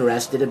vaguely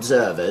interested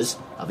observers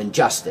of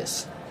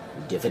injustice,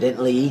 who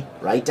diffidently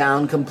write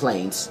down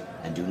complaints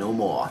and do no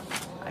more.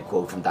 I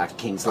quote from Dr.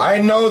 King's letter.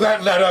 I know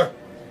that letter,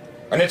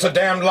 and it's a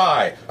damned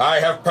lie. I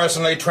have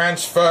personally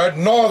transferred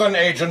Northern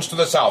agents to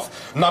the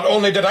South. Not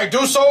only did I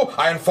do so,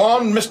 I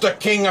informed Mr.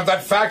 King of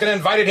that fact and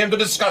invited him to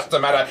discuss the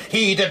matter.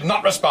 He did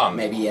not respond.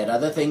 Maybe he had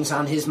other things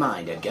on his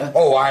mind, Edgar.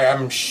 Oh, I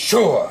am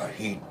sure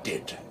he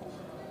did.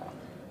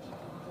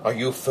 Are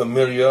you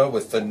familiar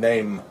with the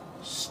name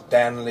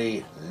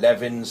Stanley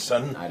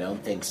Levinson? I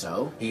don't think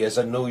so. He is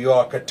a New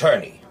York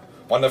attorney,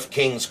 one of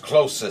King's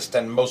closest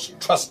and most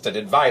trusted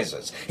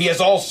advisors. He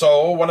is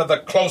also one of the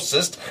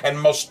closest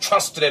and most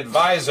trusted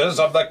advisors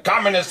of the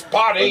Communist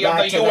Party of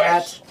the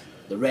U.S.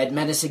 That, the Red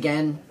Menace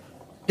again?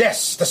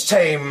 Yes, the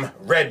same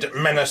Red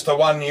Menace, the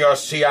one your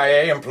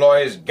CIA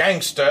employs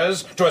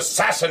gangsters to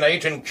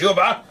assassinate in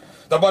Cuba.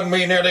 The one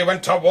we nearly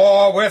went to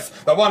war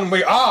with, the one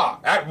we are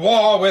at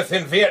war with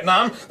in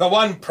Vietnam, the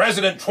one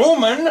President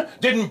Truman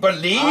didn't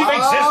believe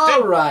existed.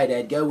 All right,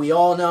 Edgar, we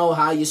all know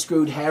how you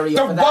screwed Harry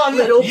The over that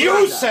little one you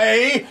brother.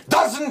 say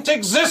doesn't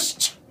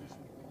exist.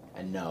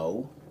 And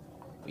no,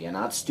 we are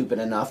not stupid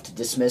enough to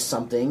dismiss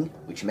something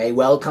which may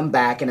well come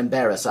back and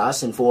embarrass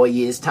us in 4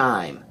 years'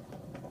 time.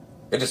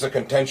 It is the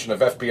contention of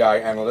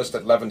FBI analysts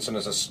that Levinson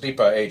is a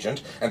sleeper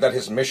agent and that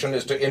his mission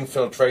is to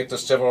infiltrate the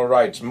civil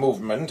rights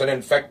movement and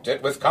infect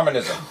it with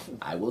communism.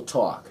 I will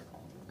talk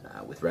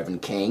with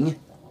Reverend King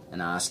and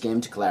ask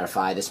him to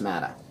clarify this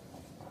matter.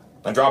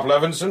 And drop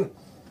Levinson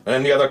and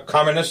any other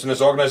communists in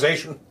his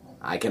organization?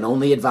 I can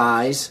only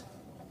advise.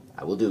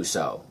 I will do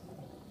so.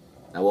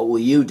 Now, what will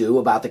you do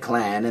about the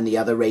Klan and the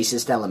other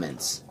racist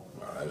elements?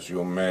 As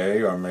you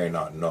may or may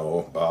not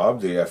know,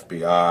 Bob, the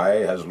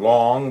FBI has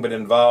long been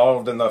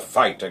involved in the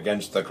fight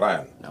against the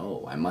Klan.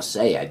 No, I must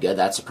say, Edgar,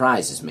 that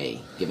surprises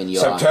me, given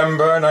your...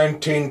 September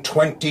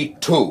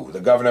 1922, the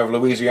governor of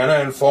Louisiana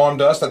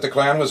informed us that the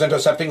Klan was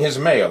intercepting his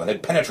mail and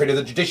had penetrated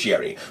the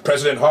judiciary.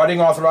 President Harding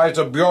authorized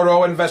a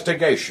bureau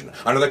investigation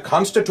under the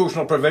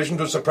constitutional provision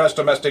to suppress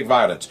domestic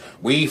violence.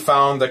 We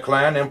found the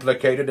Klan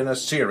implicated in a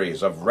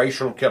series of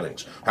racial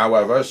killings.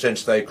 However,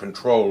 since they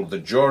controlled the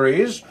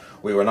juries,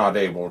 we were not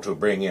able to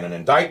bring in an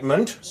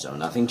indictment. So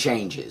nothing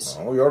changes.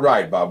 Oh, you're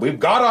right, Bob. We've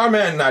got our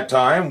men that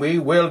time. We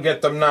will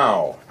get them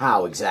now.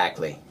 How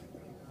exactly?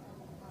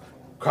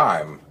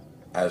 Crime,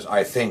 as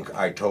I think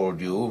I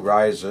told you,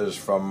 rises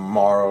from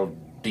moral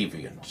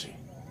deviancy.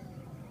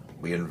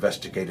 We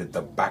investigated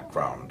the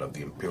background of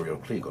the Imperial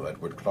Kleagle,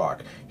 Edward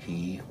Clark.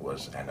 He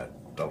was an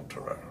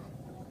adulterer.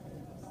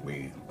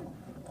 We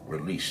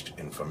released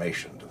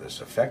information to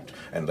this effect,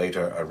 and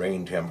later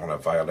arraigned him on a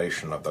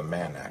violation of the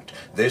Mann Act.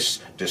 This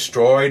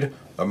destroyed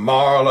the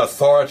moral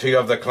authority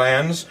of the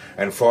clans,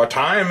 and for a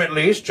time at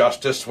least,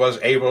 justice was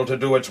able to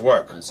do its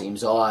work. It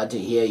seems odd to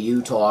hear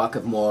you talk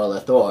of moral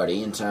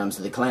authority in terms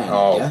of the Klan.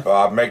 Oh, yeah?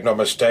 Bob, make no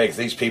mistake,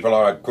 these people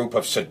are a group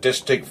of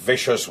sadistic,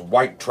 vicious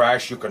white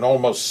trash. You can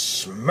almost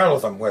smell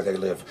them where they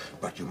live.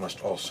 But you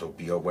must also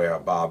be aware,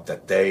 Bob,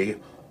 that they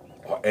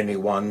or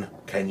anyone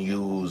can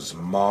use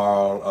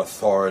moral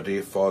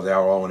authority for their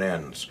own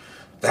ends.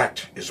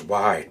 That is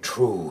why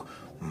true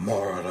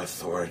moral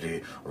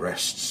authority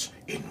rests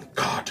in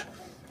God,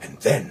 and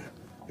then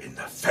in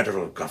the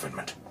federal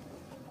government.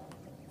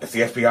 If the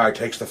FBI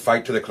takes the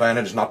fight to the Klan,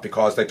 it is not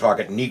because they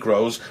target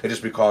Negroes, it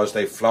is because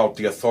they flout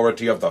the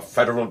authority of the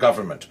federal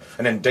government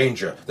and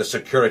endanger the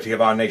security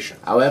of our nation.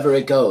 However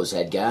it goes,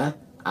 Edgar,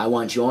 I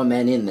want your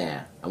men in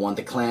there. I want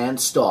the Klan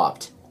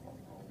stopped.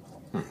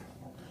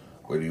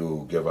 Will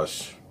you give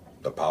us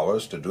the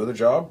powers to do the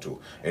job, to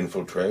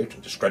infiltrate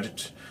and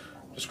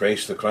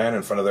disgrace the Klan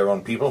in front of their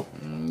own people?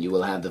 You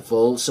will have the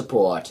full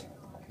support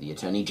of the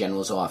Attorney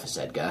General's office,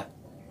 Edgar.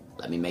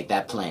 Let me make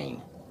that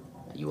plain.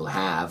 You will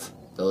have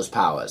those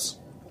powers.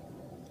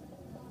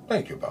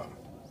 Thank you, Bob.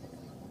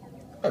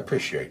 I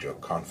appreciate your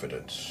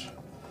confidence.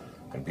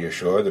 And be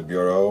assured the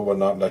Bureau will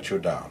not let you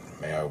down.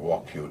 May I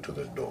walk you to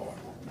the door?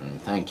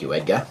 Thank you,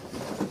 Edgar.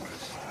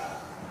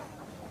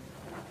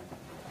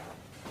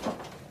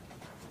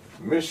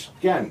 Miss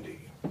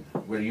Gandy,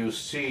 will you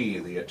see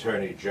the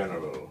Attorney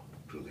General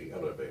to the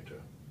elevator,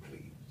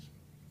 please?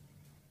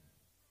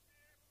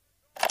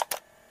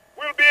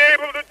 We'll be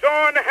able to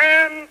join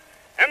hands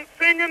and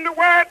sing in the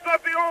words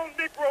of the old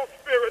Negro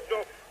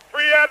spiritual.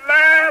 Free at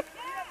last,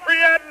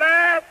 free at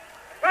last.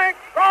 Thank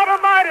God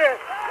Almighty,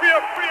 we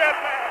are free at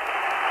last.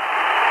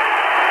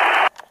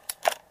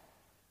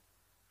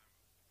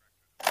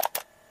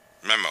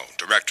 Memo,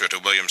 Director to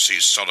William C.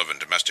 Sullivan,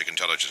 Domestic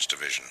Intelligence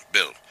Division.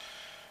 Bill.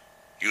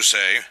 You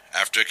say,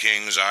 after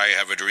King's I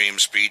Have a Dream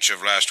speech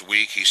of last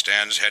week, he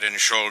stands head and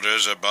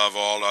shoulders above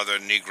all other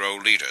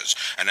Negro leaders,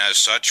 and as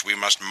such we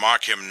must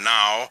mark him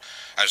now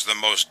as the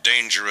most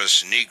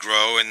dangerous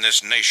Negro in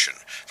this nation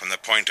from the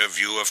point of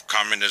view of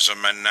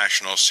communism and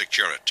national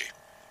security.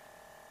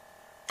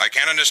 I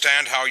can't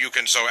understand how you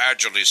can so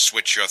agilely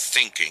switch your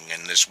thinking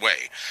in this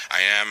way.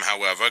 I am,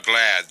 however,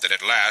 glad that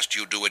at last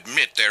you do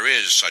admit there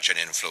is such an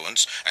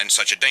influence and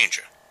such a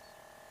danger.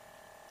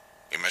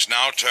 We must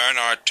now turn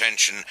our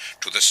attention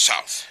to the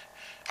South.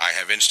 I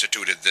have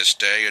instituted this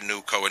day a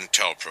new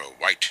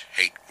COINTELPRO, White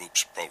Hate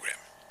Groups program.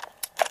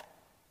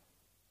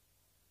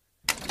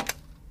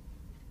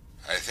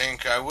 I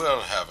think I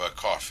will have a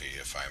coffee,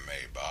 if I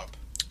may, Bob.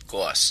 Of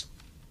course.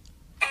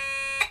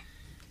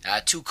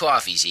 2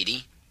 coffees,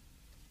 Edie.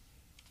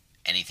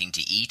 Anything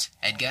to eat,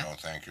 Edgar? No,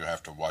 thank you. I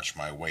have to watch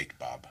my weight,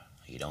 Bob.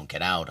 You don't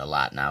get out a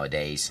lot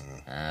nowadays.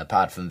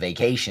 Apart from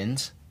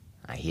vacations,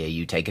 I hear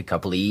you take a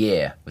couple a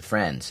year with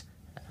friends.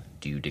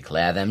 Do you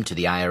declare them to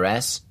the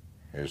IRS?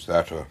 Is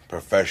that a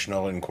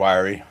professional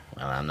inquiry?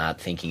 Well, I'm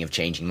not thinking of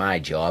changing my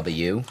job, are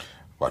you?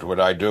 What would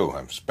I do?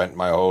 I've spent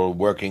my whole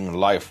working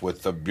life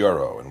with the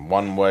Bureau in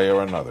one way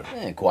or another.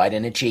 Quite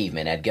an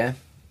achievement, Edgar.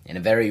 In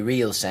a very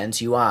real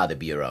sense, you are the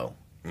Bureau.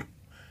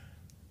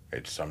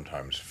 It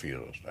sometimes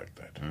feels like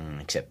that.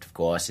 Except, of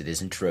course, it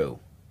isn't true.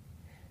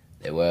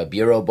 There were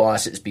Bureau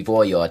bosses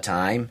before your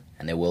time,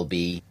 and there will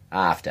be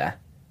after.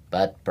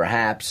 But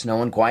perhaps no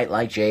one quite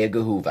like J.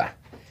 Edgar Hoover.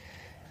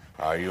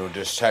 Are you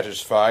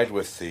dissatisfied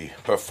with the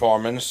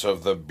performance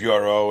of the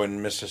Bureau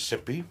in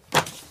Mississippi?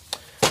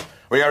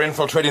 We are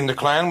infiltrating the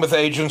Klan with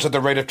agents at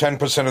the rate of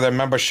 10% of their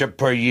membership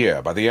per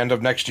year. By the end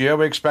of next year,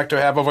 we expect to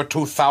have over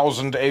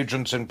 2,000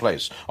 agents in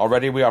place.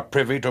 Already we are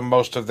privy to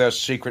most of their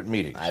secret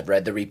meetings. I've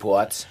read the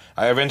reports.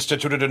 I have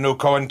instituted a new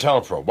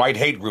COINTELPRO, White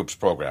Hate Groups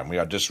program. We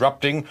are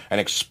disrupting and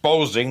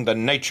exposing the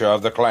nature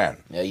of the Klan.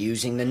 They're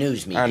using the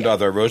news media. And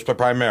other routes, but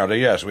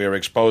primarily, yes, we are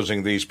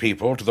exposing these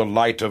people to the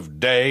light of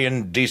day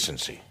and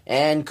decency.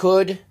 And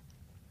could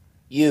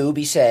you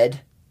be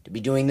said to be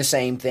doing the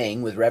same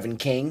thing with Reverend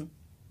King?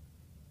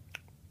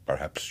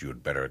 Perhaps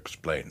you'd better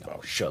explain,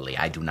 Bob. Surely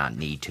I do not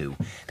need to.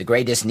 The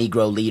greatest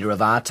Negro leader of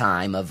our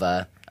time, of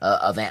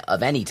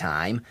any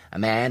time, a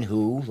man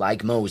who,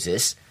 like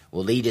Moses,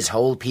 will lead his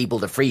whole people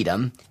to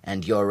freedom,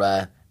 and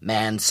your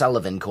man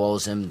Sullivan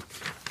calls him,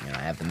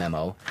 I have the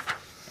memo,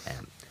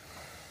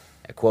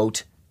 a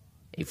quote,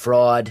 a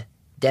fraud,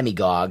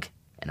 demagogue,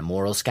 and a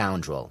moral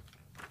scoundrel.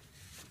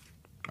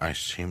 I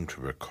seem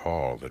to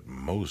recall that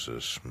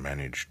Moses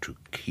managed to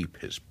keep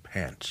his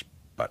pants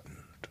buttoned.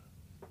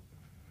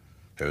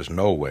 There's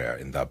nowhere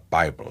in the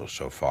Bible,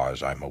 so far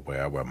as I'm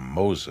aware, where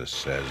Moses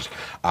says,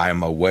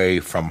 I'm away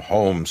from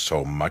home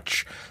so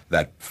much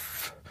that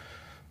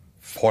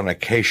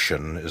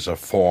fornication is a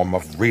form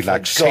of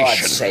relaxation.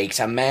 For God's sakes,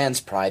 a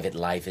man's private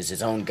life is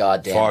his own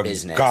goddamn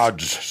business. For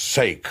God's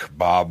sake,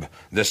 Bob,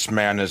 this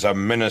man is a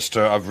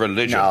minister of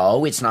religion.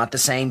 No, it's not the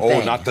same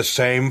thing. Oh, not the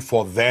same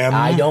for them?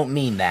 I don't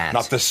mean that.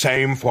 Not the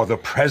same for the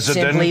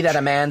president? Simply that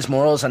a man's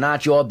morals are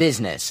not your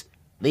business.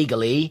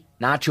 Legally,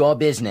 not your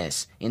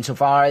business,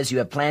 insofar as you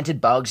have planted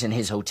bugs in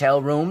his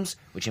hotel rooms,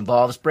 which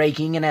involves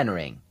breaking and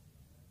entering.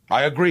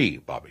 I agree,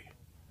 Bobby.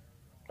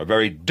 A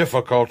very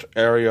difficult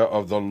area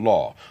of the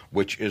law,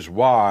 which is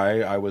why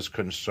I was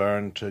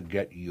concerned to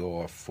get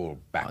your full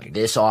backing.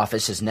 This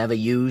office has never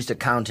used or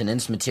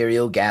countenanced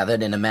material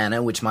gathered in a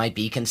manner which might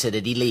be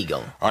considered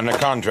illegal. On the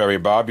contrary,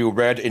 Bob, you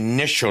read,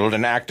 initialed,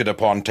 and acted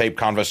upon tape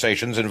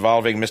conversations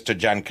involving Mr.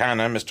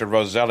 Giancana, Mr.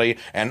 Roselli,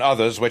 and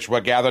others which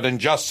were gathered in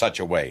just such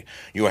a way.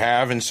 You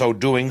have, in so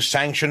doing,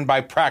 sanctioned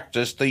by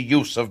practice the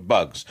use of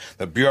bugs.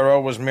 The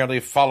Bureau was merely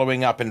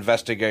following up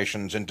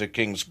investigations into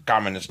King's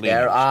communist leanings.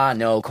 There are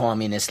no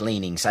communist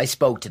leanings. I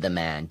spoke to the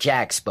man.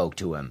 Jack spoke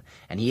to him,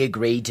 and he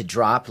agreed to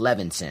drop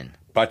Levinson.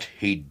 But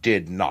he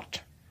did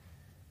not.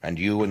 And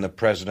you and the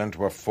president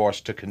were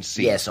forced to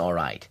concede. Yes, all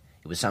right.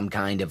 It was some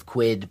kind of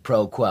quid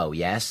pro quo,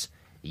 yes?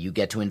 You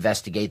get to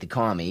investigate the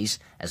commies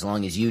as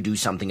long as you do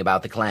something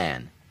about the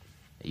Klan.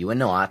 You are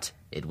not.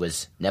 It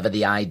was never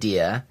the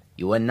idea.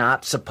 You are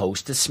not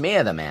supposed to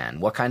smear the man.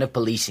 What kind of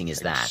policing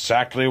is that?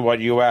 Exactly what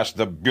you asked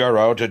the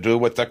Bureau to do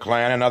with the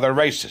Klan and other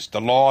races.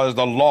 The law is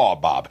the law,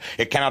 Bob.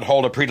 It cannot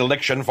hold a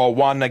predilection for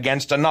one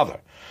against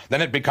another.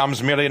 Then it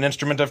becomes merely an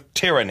instrument of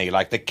tyranny,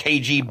 like the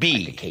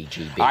KGB. Like the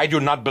KGB. I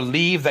do not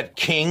believe that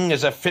King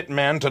is a fit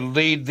man to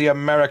lead the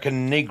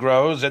American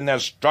Negroes in their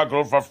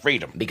struggle for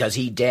freedom. Because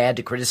he dared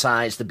to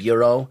criticize the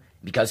Bureau?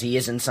 Because he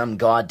isn't some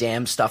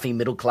goddamn stuffy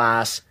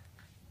middle-class,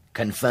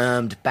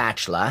 confirmed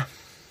bachelor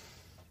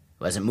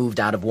who hasn't moved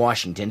out of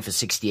Washington for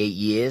 68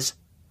 years?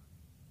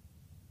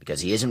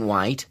 Because he isn't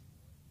white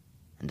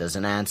and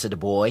doesn't answer to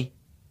boy?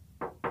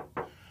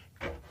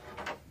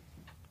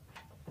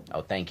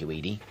 Oh, thank you,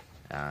 Edie.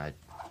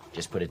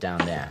 Just put it down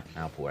there.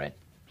 I'll pour it.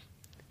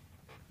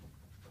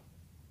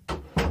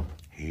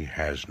 He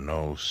has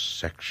no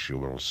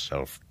sexual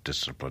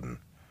self-discipline,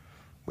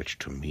 which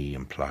to me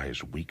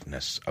implies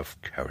weakness of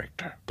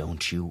character.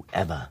 Don't you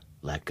ever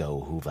let go,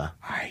 Hoover.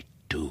 I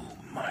do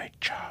my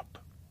job.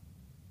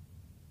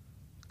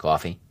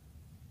 Coffee?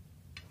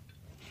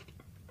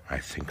 I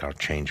think I'll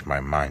change my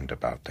mind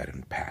about that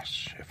and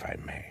pass, if I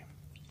may.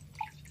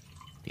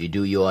 You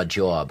do your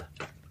job,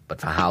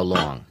 but for how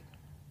long?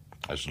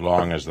 As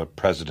long as the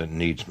president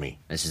needs me.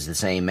 This is the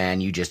same man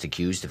you just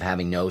accused of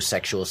having no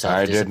sexual I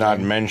self-discipline. did not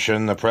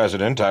mention the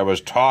president. I was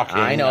talking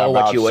I know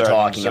about what you were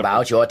talking certain-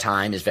 about. Your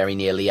time is very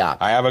nearly up.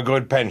 I have a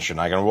good pension.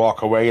 I can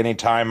walk away any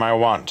time I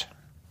want.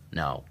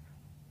 No.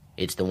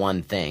 It's the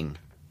one thing,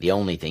 the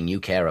only thing you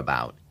care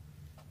about.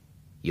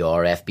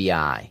 Your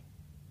FBI.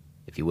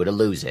 If you were to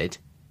lose it,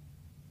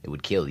 it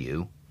would kill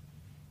you.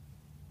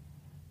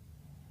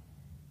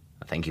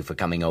 Thank you for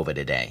coming over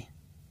today.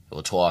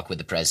 We'll talk with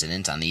the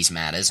president on these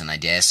matters, and I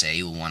dare say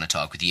he'll want to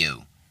talk with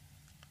you.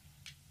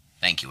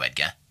 Thank you,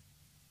 Edgar.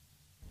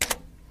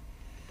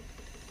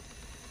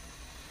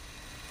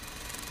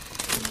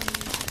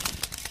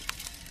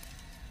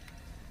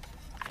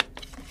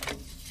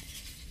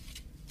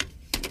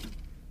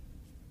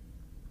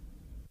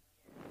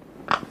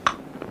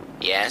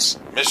 Yes?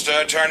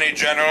 Mr. Attorney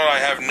General, I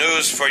have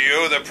news for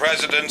you. The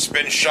president's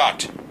been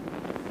shot.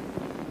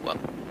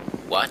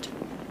 What?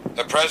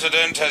 The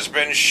president has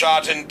been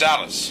shot in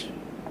Dallas.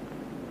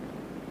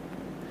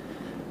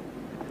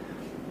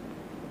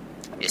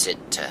 Is it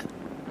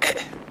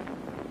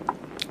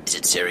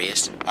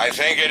serious? I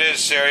think it is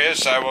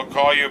serious. I will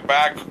call you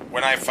back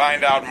when I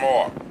find out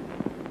more.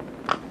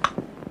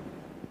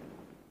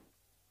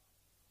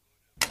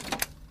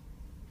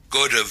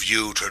 Good of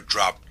you to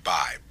drop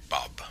by,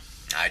 Bob.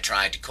 I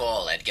tried to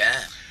call,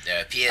 Edgar.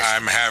 There appears...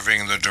 I'm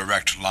having the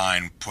direct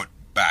line put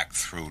back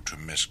through to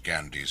Miss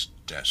Gandy's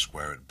desk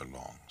where it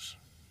belongs.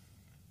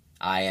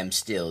 I am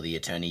still the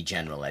Attorney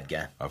General,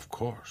 Edgar. Of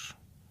course.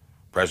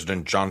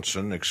 President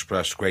Johnson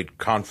expressed great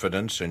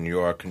confidence in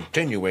your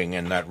continuing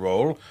in that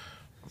role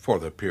for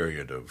the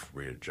period of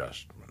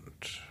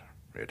readjustment.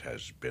 It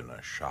has been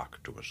a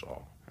shock to us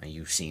all.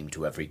 You seem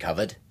to have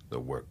recovered.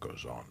 The work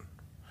goes on.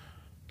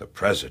 The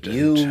president...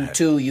 You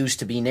two used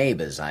to be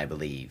neighbors, I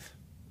believe.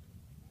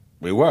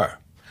 We were.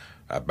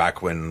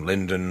 Back when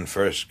Lyndon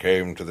first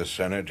came to the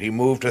Senate, he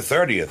moved to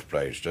 30th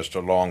place, just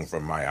along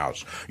from my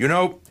house. You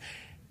know,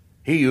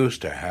 he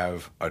used to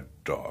have a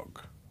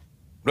dog.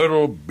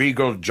 Little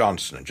Beagle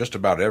Johnson. And just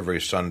about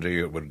every Sunday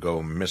it would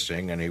go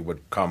missing, and he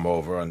would come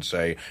over and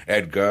say,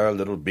 "Edgar,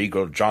 little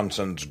Beagle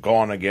Johnson's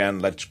gone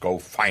again. Let's go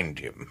find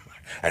him."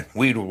 And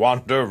we'd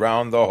wander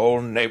around the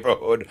whole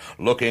neighborhood,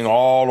 looking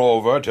all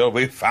over till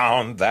we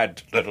found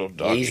that little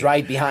dog. He's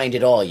right behind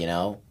it all, you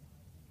know.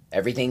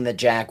 Everything that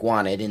Jack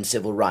wanted in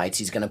civil rights,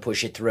 he's going to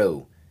push it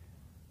through.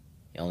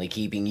 Only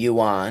keeping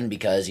you on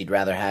because he'd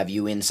rather have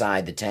you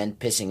inside the tent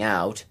pissing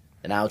out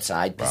than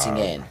outside pissing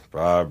in.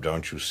 Bob,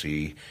 don't you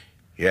see?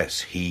 Yes,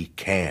 he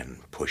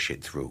can push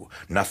it through.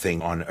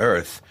 Nothing on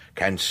earth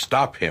can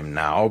stop him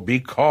now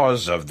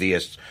because of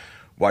this,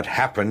 what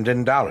happened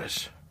in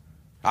Dallas.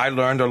 I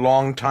learned a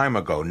long time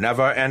ago,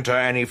 never enter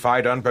any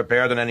fight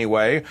unprepared in any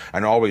way,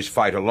 and always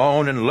fight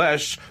alone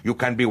unless you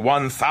can be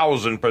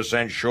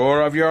 1,000%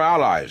 sure of your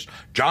allies.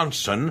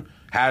 Johnson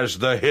has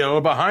the hill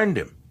behind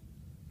him.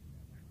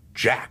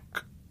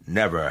 Jack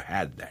never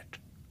had that.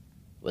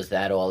 Was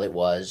that all it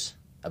was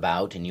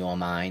about in your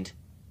mind?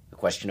 A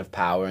question of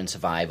power and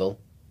survival?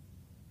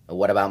 Or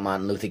what about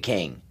Martin Luther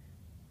King?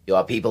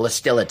 Your people are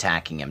still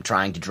attacking him,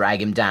 trying to drag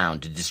him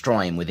down, to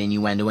destroy him with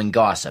innuendo and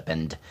gossip,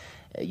 and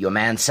your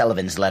man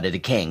Sullivan's letter to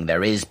King.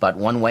 There is but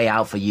one way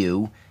out for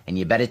you, and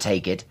you better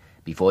take it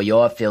before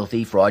your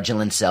filthy,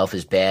 fraudulent self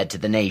is bared to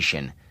the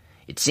nation.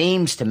 It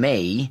seems to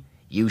me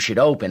you should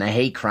open a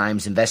hate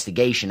crimes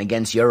investigation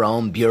against your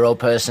own bureau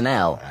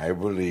personnel. I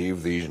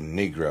believe these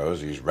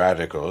Negroes, these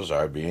radicals,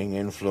 are being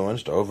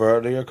influenced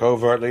overtly or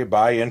covertly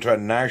by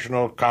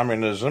international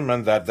communism,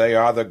 and that they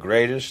are the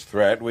greatest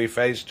threat we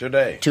face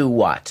today. To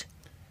what?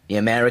 The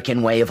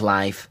American way of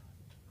life?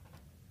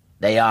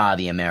 They are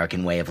the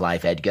American way of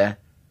life, Edgar,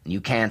 and you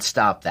can't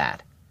stop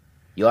that.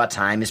 Your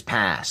time is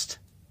past.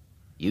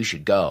 You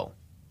should go.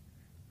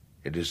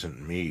 It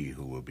isn't me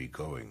who will be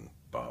going,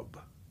 Bob.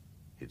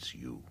 It's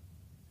you.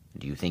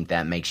 Do you think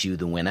that makes you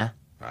the winner?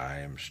 I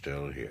am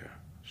still here,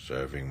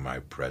 serving my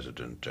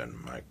president and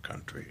my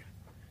country.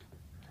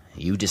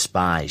 You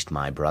despised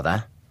my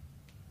brother,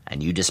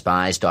 and you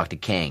despised Dr.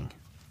 King,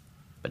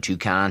 but you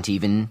can't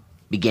even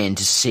begin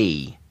to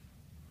see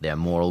their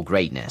moral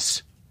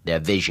greatness, their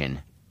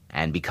vision,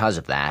 and because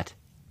of that,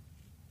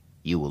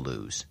 you will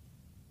lose.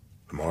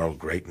 The moral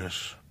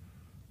greatness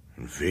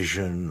and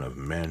vision of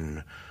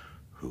men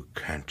who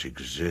can't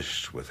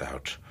exist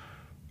without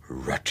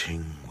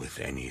rutting with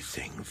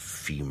anything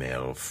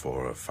female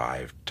 4 or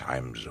 5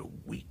 times a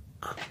week.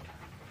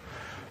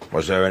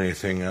 Was there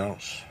anything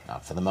else?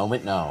 Not for the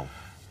moment, no.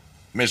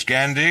 Miss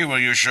Gandy, will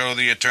you show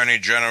the Attorney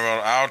General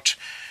out?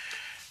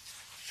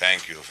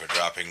 Thank you for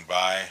dropping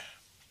by,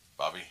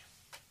 Bobby.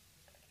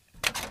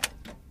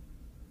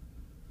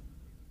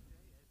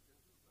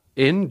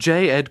 In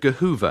J. Edgar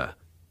Hoover,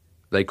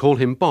 They Call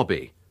Him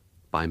Bobby,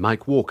 by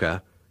Mike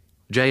Walker,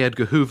 J.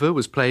 Edgar Hoover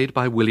was played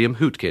by William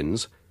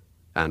Hootkins,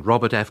 and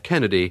Robert F.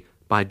 Kennedy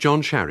by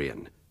John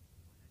Sharian.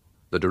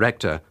 The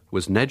director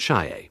was Ned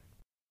Shyae.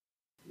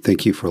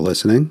 Thank you for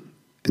listening,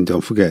 and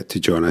don't forget to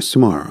join us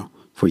tomorrow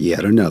for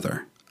yet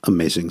another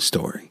amazing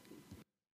story.